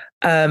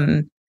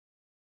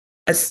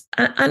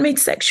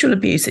 Sexual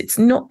abuse, it's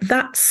never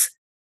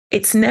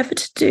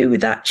to do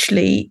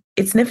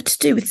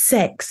with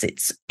sex.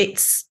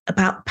 It's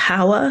about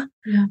power.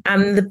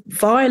 And the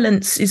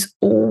violence is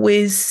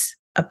always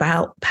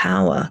about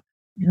power.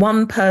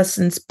 One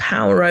person's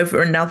power over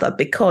another,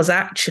 because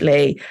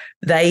actually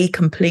they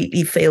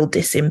completely feel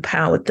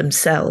disempowered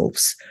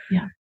themselves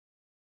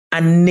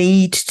and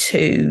need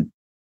to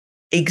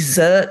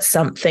exert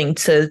something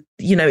to,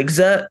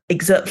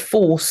 exert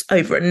force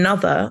over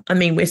another. I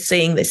mean, we're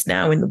seeing this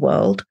now in the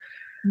world.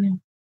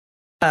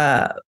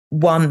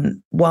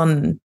 One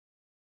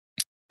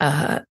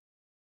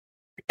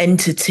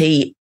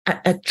entity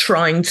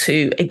trying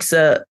to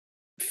exert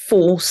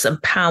force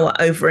and power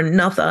over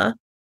another.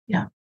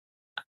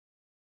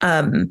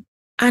 And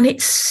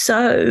it's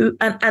so,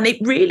 and it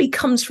really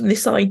comes from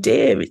this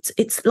idea.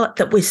 It's like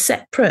that we're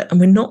separate, and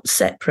we're not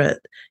separate.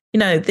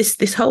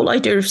 This whole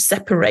idea of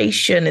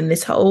separation, and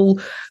this whole,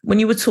 when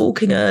you were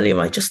talking earlier,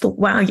 I just thought,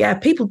 wow, yeah,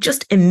 people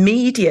just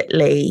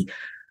immediately,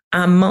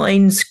 our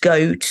minds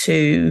go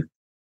to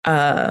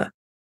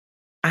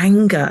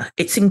anger.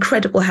 It's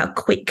incredible how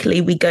quickly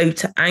we go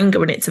to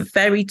anger, and it's a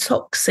very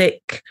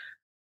toxic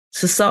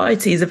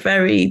society.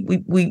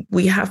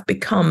 We have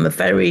become a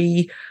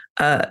very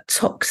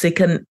toxic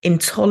and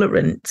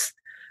intolerant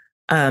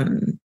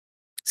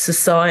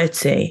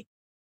society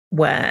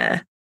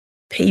where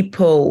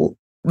people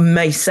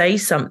may say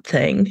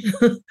something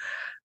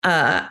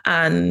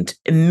and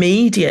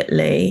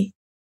immediately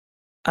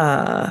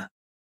they're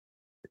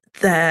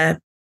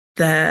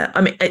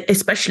I mean,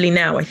 especially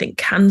now, I think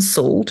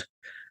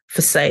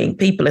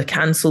people are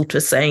cancelled for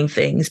saying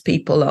things.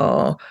 People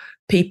are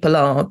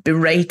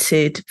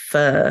berated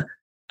for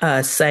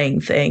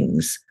saying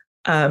things.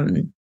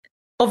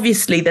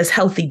 Obviously there's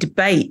healthy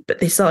debate, but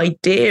this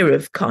idea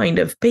of kind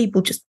of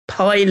people just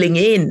piling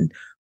in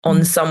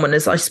on someone,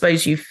 as I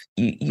suppose you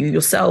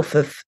yourself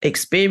have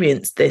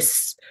experienced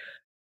this,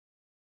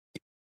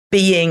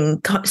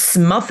 being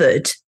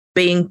smothered,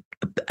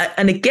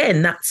 and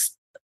again, that's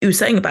you were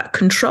saying about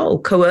control,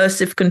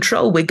 coercive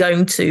control. We're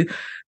going to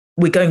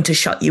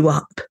shut you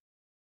up.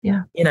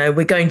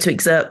 We're going to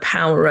exert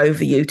power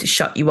over you to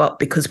shut you up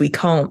because we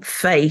can't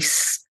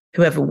face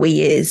whoever we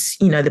is,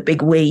 the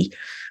big we.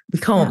 We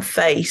can't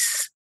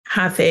face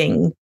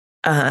having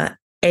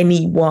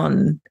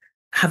anyone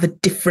have a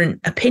different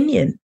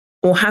opinion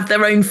or have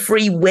their own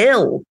free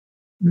will.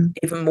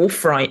 Even more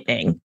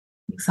frightening.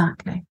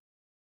 Exactly.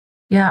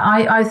 Yeah,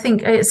 I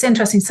think it's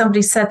interesting.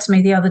 Somebody said to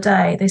me the other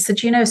day, they said,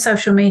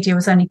 social media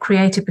was only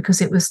created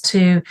because it was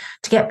to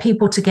get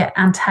people to get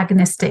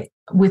antagonistic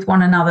with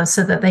one another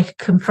so that they could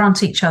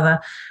confront each other,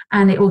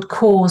 and it would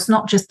cause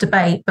not just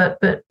debate, but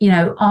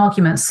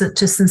arguments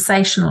to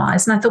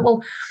sensationalize. And I thought,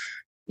 well,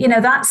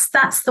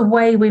 that's the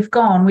way we've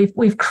gone.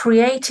 We've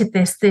created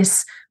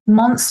this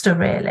monster,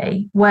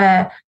 really,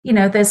 where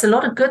there's a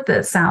lot of good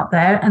that's out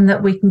there and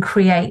that we can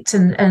create,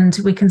 and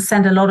we can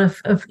send a lot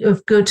of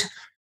good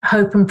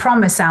hope and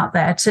promise out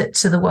there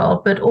to the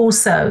world, but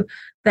also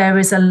there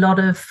is a lot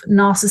of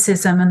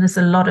narcissism, and there's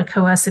a lot of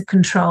coercive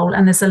control,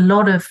 and there's a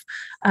lot of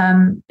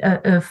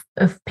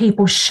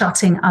people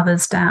shutting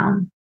others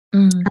down,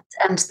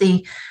 and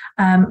the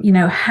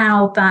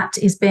how that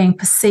is being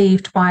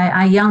perceived by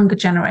our younger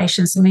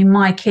generations. I mean,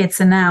 my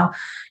kids are now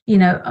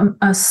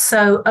are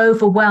so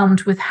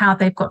overwhelmed with how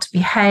they've got to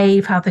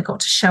behave, how they've got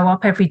to show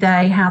up every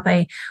day,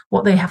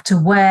 what they have to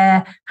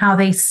wear, how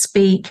they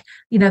speak.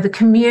 The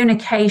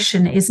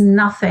communication is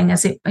nothing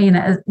as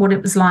what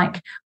it was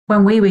like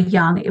when we were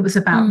young. It was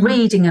about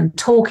reading and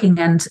talking,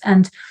 and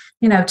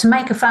to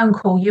make a phone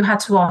call, you had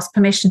to ask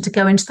permission to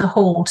go into the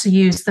hall to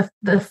use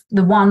the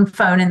one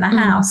phone in the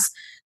house.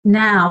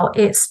 Now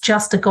it's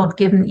just a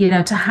God-given,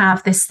 to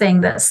have this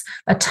thing that's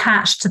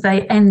attached to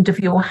the end of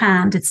your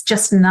hand. It's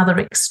just another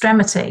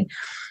extremity.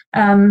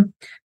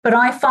 But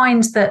I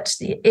find that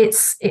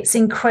it's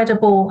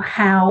incredible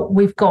how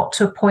we've got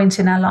to a point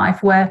in our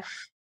life where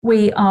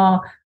we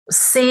are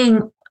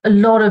seeing a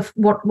lot of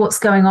what's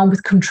going on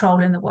with control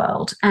in the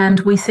world. And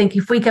we think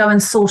if we go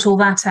and sort all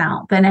that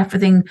out, then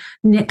everything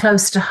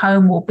close to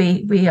home will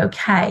be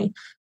okay.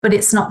 But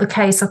it's not the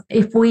case.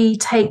 If we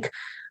take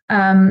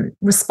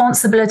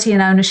responsibility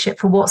and ownership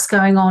for what's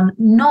going on,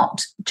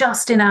 not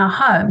just in our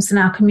homes, in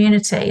our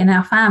community, in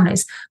our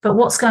families, but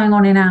what's going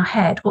on in our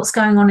head, what's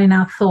going on in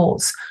our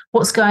thoughts,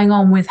 what's going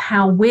on with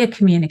how we're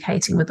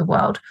communicating with the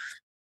world,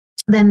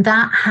 then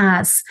that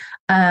has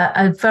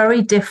a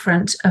very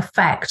different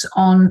effect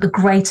on the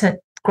greater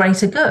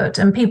good.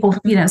 And people,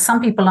 some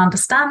people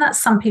understand that.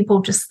 Some people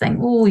just think,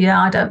 oh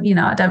yeah, I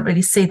don't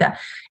really see that.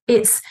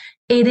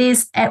 It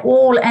is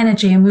all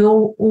energy, and we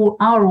all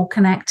are all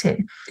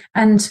connected.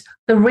 And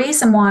the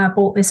reason why I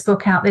brought this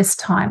book out this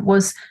time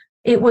was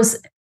it was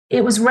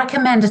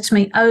recommended to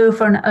me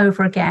over and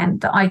over again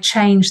that I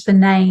change the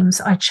names,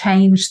 I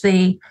change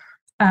the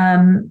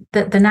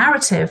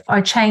narrative,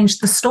 I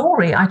changed the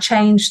story, I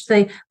changed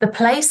the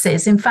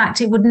places. In fact,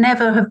 it would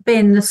never have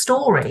been the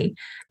story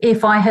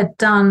if I had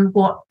done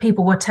what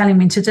people were telling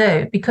me to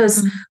do,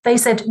 because they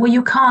said, well,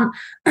 you can't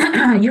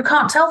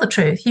tell the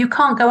truth. You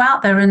can't go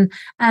out there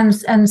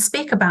and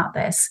speak about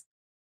this.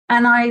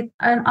 And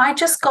I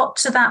just got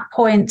to that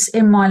point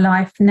in my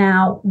life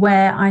now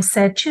where I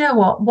said, you know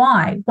what,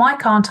 why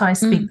can't I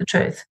speak the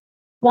truth?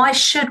 Why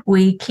should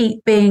we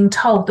keep being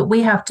told that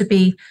we have to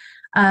be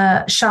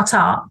shut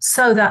up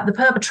so that the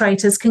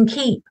perpetrators can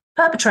keep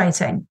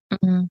perpetrating?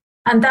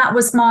 And that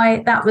was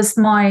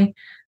my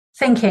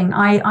thinking.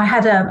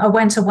 I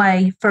went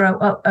away for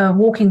a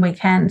walking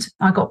weekend.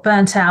 I got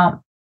burnt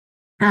out,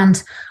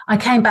 and I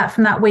came back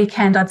from that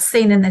weekend. I'd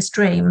seen in this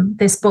dream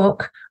this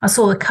book. I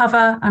saw the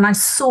cover and I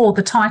saw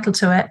the title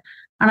to it,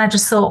 and I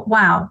just thought,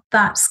 wow,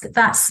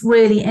 that's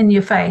really in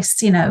your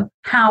face.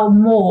 How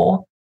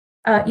more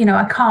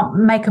I can't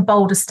make a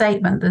bolder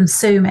statement than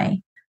sue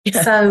me.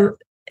 Yeah. So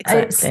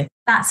exactly.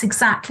 That's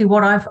exactly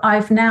what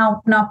I've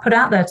now put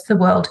out there to the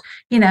world.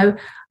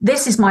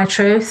 This is my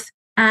truth,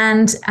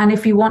 and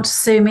if you want to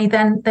sue me,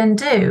 then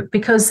do,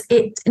 because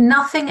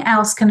nothing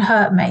else can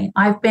hurt me.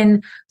 I've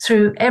been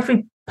through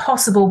every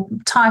possible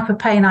type of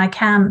pain I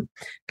can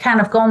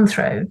have gone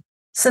through.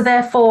 So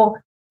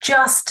therefore,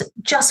 just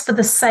for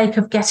the sake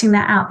of getting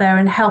that out there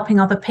and helping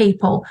other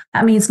people,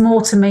 that means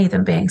more to me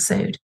than being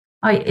sued.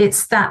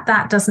 It's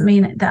that doesn't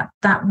mean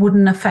that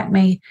wouldn't affect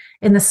me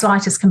in the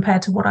slightest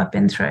compared to what I've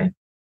been through.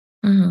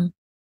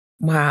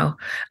 Wow.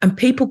 And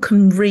people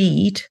can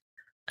read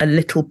a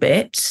little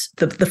bit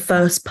the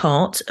first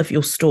part of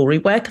your story.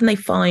 Where can they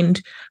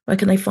find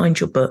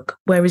your book?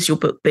 Where is your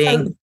book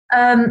being?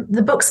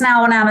 The book's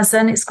now on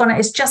Amazon.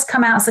 It's just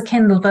come out as a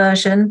Kindle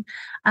version,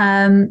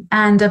 and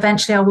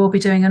eventually I will be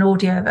doing an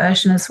audio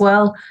version as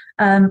well.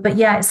 But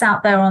yeah, it's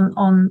out there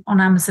on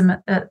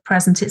Amazon at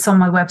present. It's on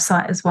my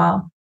website as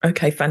well.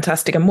 Okay,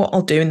 fantastic. And what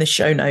I'll do in the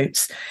show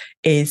notes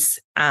is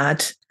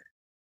add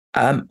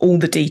all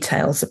the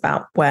details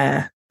about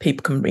where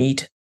people can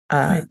read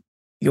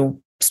your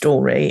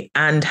story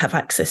and have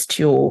access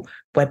to your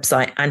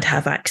website and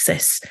have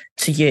access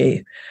to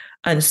you.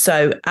 And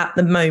so at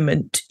the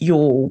moment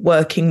you're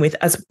working with,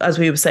 as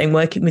we were saying,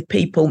 working with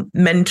people,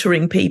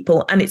 mentoring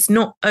people, and it's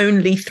not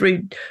only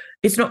through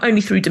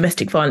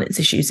domestic violence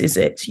issues, is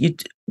it?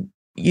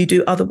 You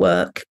do other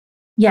work.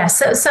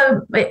 Yes,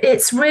 so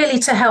it's really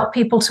to help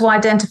people to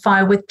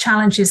identify with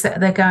challenges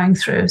that they're going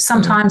through.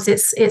 Sometimes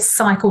it's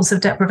cycles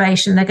of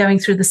deprivation. They're going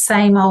through the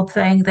same old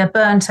thing. They're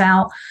burnt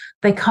out.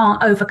 They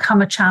can't overcome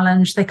a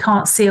challenge. They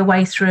can't see a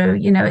way through.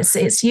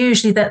 It's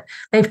usually that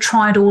they've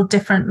tried all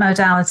different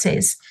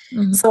modalities.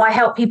 So I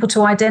help people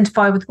to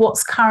identify with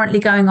what's currently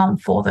going on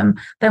for them.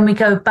 Then we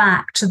go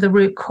back to the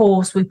root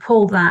cause. We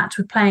pull that.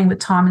 We're playing with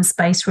time and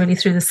space really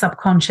through the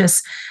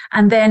subconscious.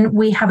 And then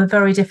we have a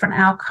very different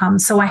outcome.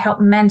 So I help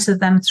mentor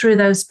them through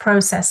those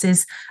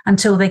processes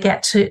until they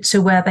get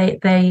to where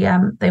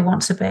they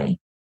want to be.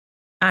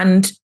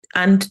 And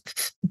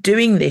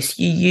doing this,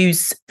 you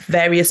use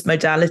various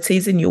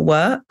modalities in your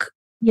work?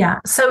 Yeah,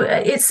 so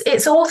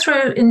it's all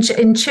through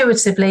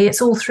intuitively.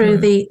 It's all through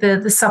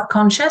the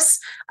subconscious.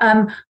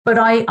 But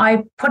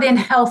I put in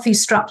healthy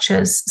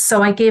structures.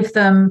 So I give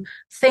them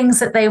things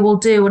that they will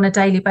do on a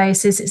daily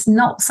basis. It's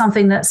not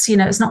something that's,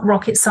 it's not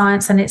rocket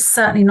science, and it's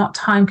certainly not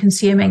time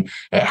consuming.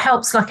 It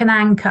helps like an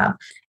anchor.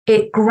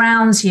 It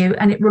grounds you,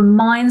 and it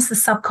reminds the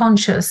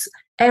subconscious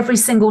every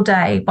single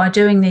day by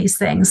doing these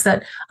things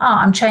that,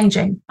 I'm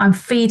changing. I'm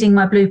feeding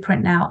my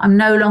blueprint now. I'm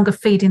no longer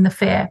feeding the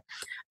fear.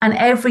 And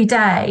every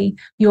day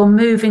you're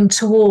moving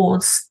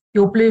towards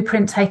your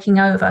blueprint taking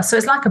over. So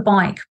it's like a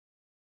bike.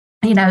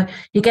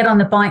 You get on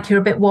the bike, you're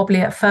a bit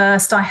wobbly at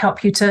first. I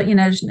help you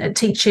to,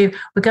 teach you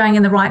we're going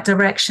in the right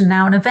direction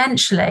now. And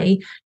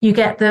eventually you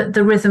get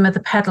the rhythm of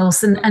the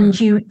pedals, and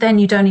you don't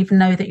even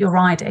know that you're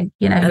riding.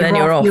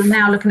 You're off. You're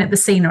now looking at the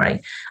scenery.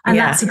 And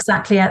that's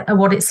exactly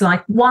what it's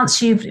like.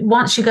 Once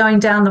you're going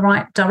down the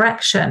right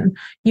direction,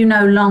 you're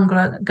no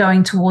longer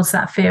going towards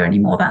that fear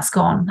anymore. That's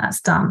gone. That's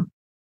done.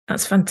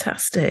 That's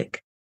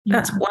fantastic.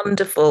 That's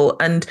wonderful.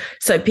 And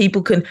so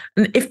people can,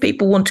 and if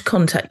people want to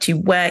contact you,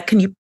 where can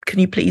you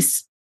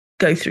please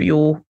go through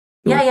your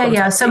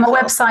Yeah. So my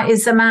website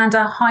is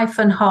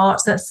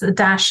Amanda-Hart, that's the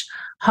dash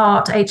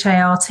Hart,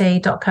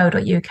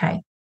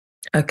 HART.co.uk.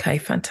 Okay,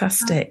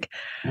 fantastic.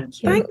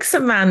 Thanks,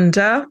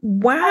 Amanda.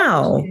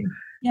 Wow.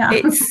 Yeah.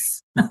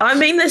 There's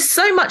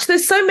so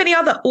many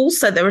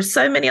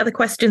other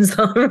questions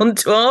that I want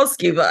to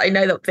ask you, but I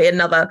know that'll be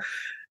another,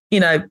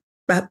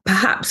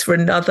 perhaps for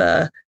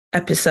another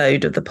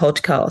episode of the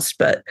podcast,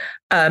 but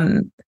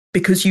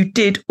because you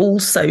did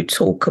also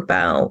talk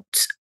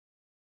about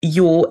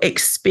your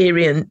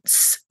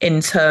experience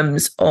in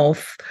terms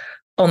of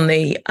on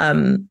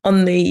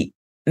the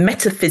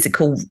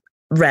metaphysical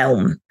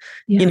realm,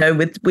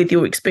 with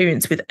your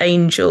experience with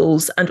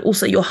angels, and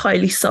also you're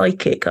highly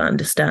psychic, I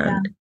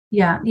understand.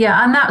 Yeah.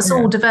 And that's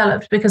all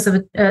developed because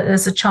of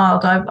as a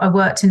child, I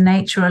worked in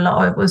nature a lot.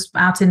 I was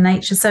out in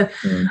nature. So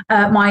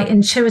my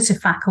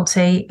intuitive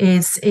faculty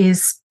is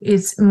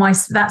my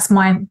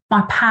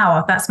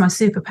power. That's my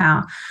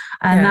superpower.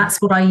 And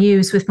that's what I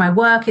use with my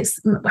work. It's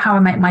how I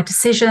make my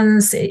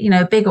decisions,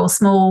 big or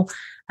small.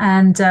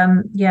 And so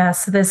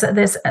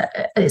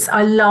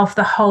I love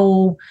the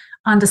whole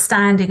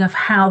understanding of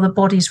how the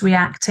body's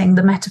reacting,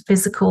 the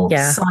metaphysical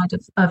side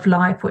of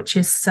life, which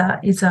is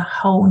a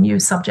whole new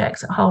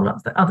subject, a whole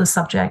other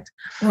subject.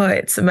 Well,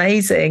 it's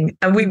amazing.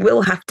 And we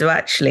will have to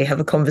actually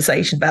have a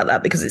conversation about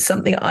that, because it's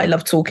something I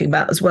love talking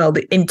about as well,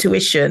 the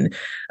intuition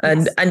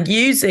and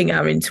using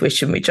our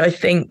intuition, which I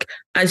think,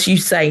 as you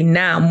say,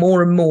 now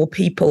more and more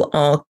people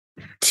are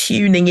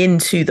tuning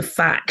into the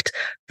fact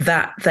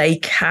that they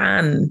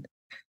can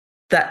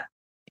that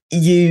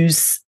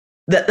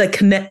they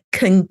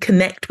can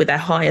connect with their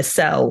higher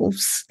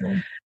selves,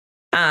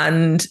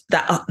 and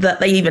that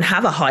they even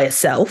have a higher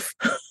self,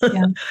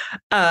 and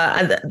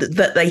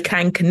that they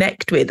can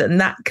connect with,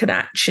 and that can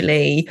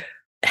actually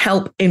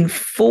help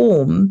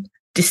inform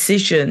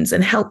decisions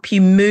and help you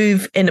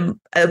move in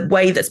a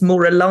way that's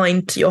more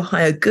aligned to your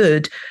higher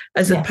good,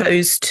 as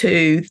opposed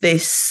to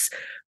this,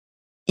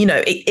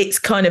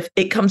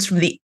 it comes from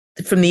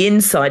the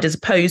inside, as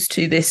opposed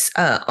to this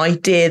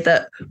idea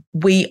that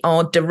we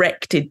are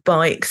directed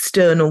by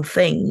external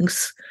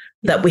things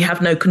that we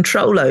have no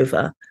control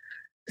over.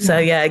 So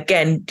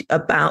again,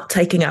 about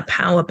taking our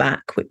power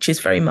back, which is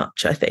very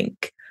much, I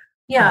think.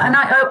 Yeah, and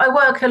I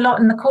work a lot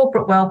in the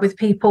corporate world with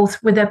people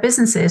with their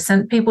businesses,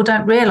 and people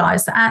don't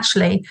realize that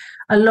actually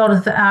a lot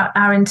of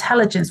our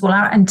intelligence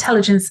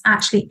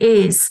actually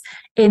is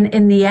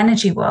in the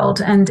energy world.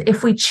 And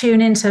if we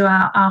tune into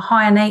our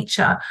higher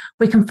nature,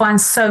 we can find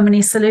so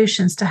many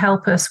solutions to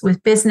help us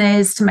with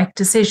business, to make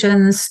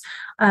decisions,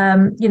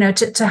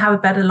 to have a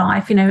better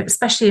life,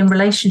 especially in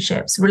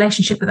relationship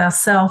with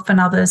ourselves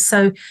and others.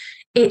 So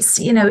it's,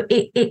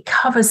 it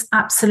covers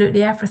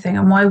absolutely everything.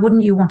 And why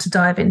wouldn't you want to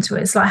dive into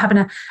it? It's like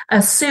having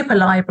a super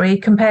library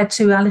compared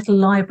to our little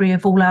library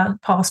of all our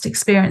past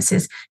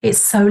experiences. It's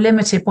so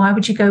limited. Why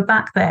would you go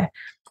back there?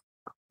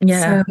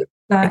 Yeah, so,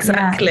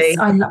 exactly.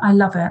 I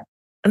love it.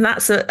 And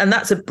that's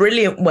a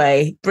brilliant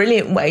way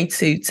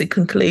to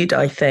conclude,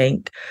 I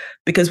think,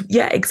 because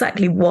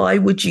exactly. Why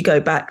would you go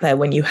back there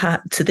when you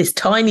had to this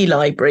tiny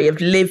library of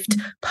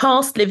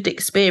past lived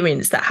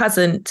experience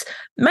that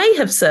may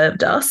have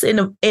served us in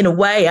a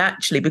way,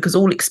 actually, because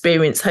all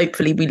experience,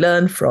 hopefully, we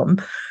learn from,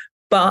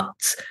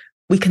 but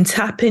we can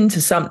tap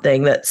into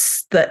something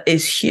that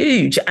is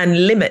huge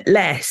and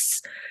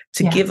limitless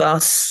to give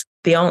us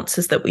the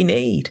answers that we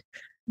need.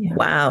 Yeah.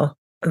 Wow,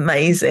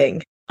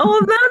 amazing. Oh,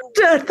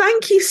 Amanda,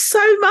 thank you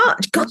so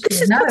much. God, this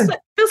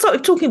feels like we're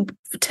talking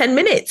for 10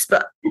 minutes,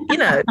 but,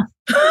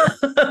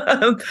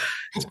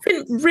 it's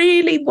been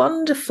really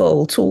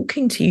wonderful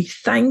talking to you.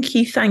 Thank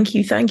you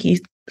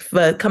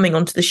for coming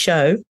onto the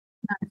show.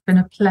 It's been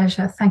a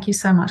pleasure. Thank you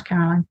so much,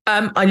 Caroline.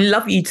 I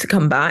love you to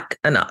come back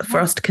and for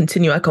us to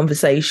continue our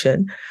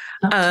conversation.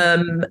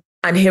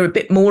 And hear a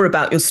bit more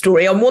about your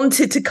story. I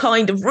wanted to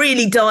kind of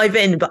really dive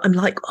in, but I'm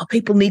like,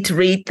 people need to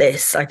read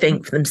this, I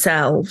think, for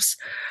themselves.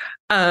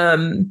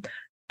 So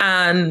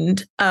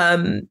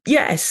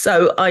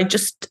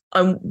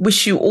I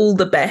wish you all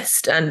the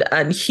best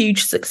and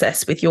huge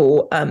success with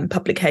your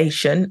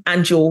publication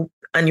and your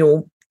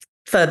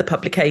further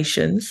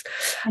publications.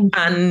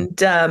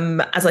 And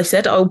as I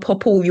said, I'll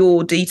pop all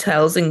your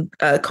details and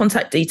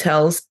contact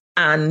details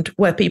and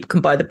where people can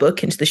buy the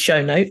book into the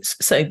show notes.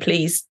 So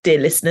please, dear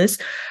listeners,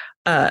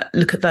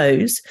 look at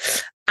those.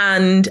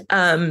 And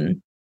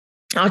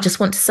I just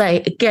want to say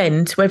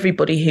again to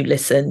everybody who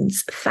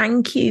listens,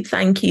 thank you.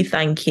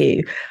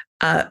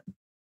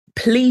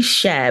 Please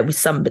share with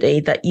somebody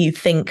that you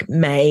think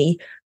may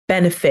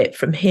benefit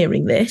from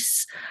hearing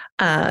this.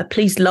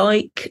 Please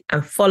like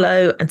and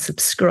follow and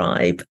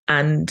subscribe.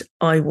 And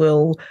I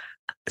will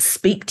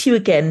speak to you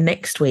again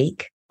next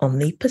week on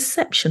the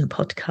Perception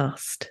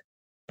Podcast.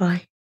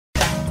 Bye.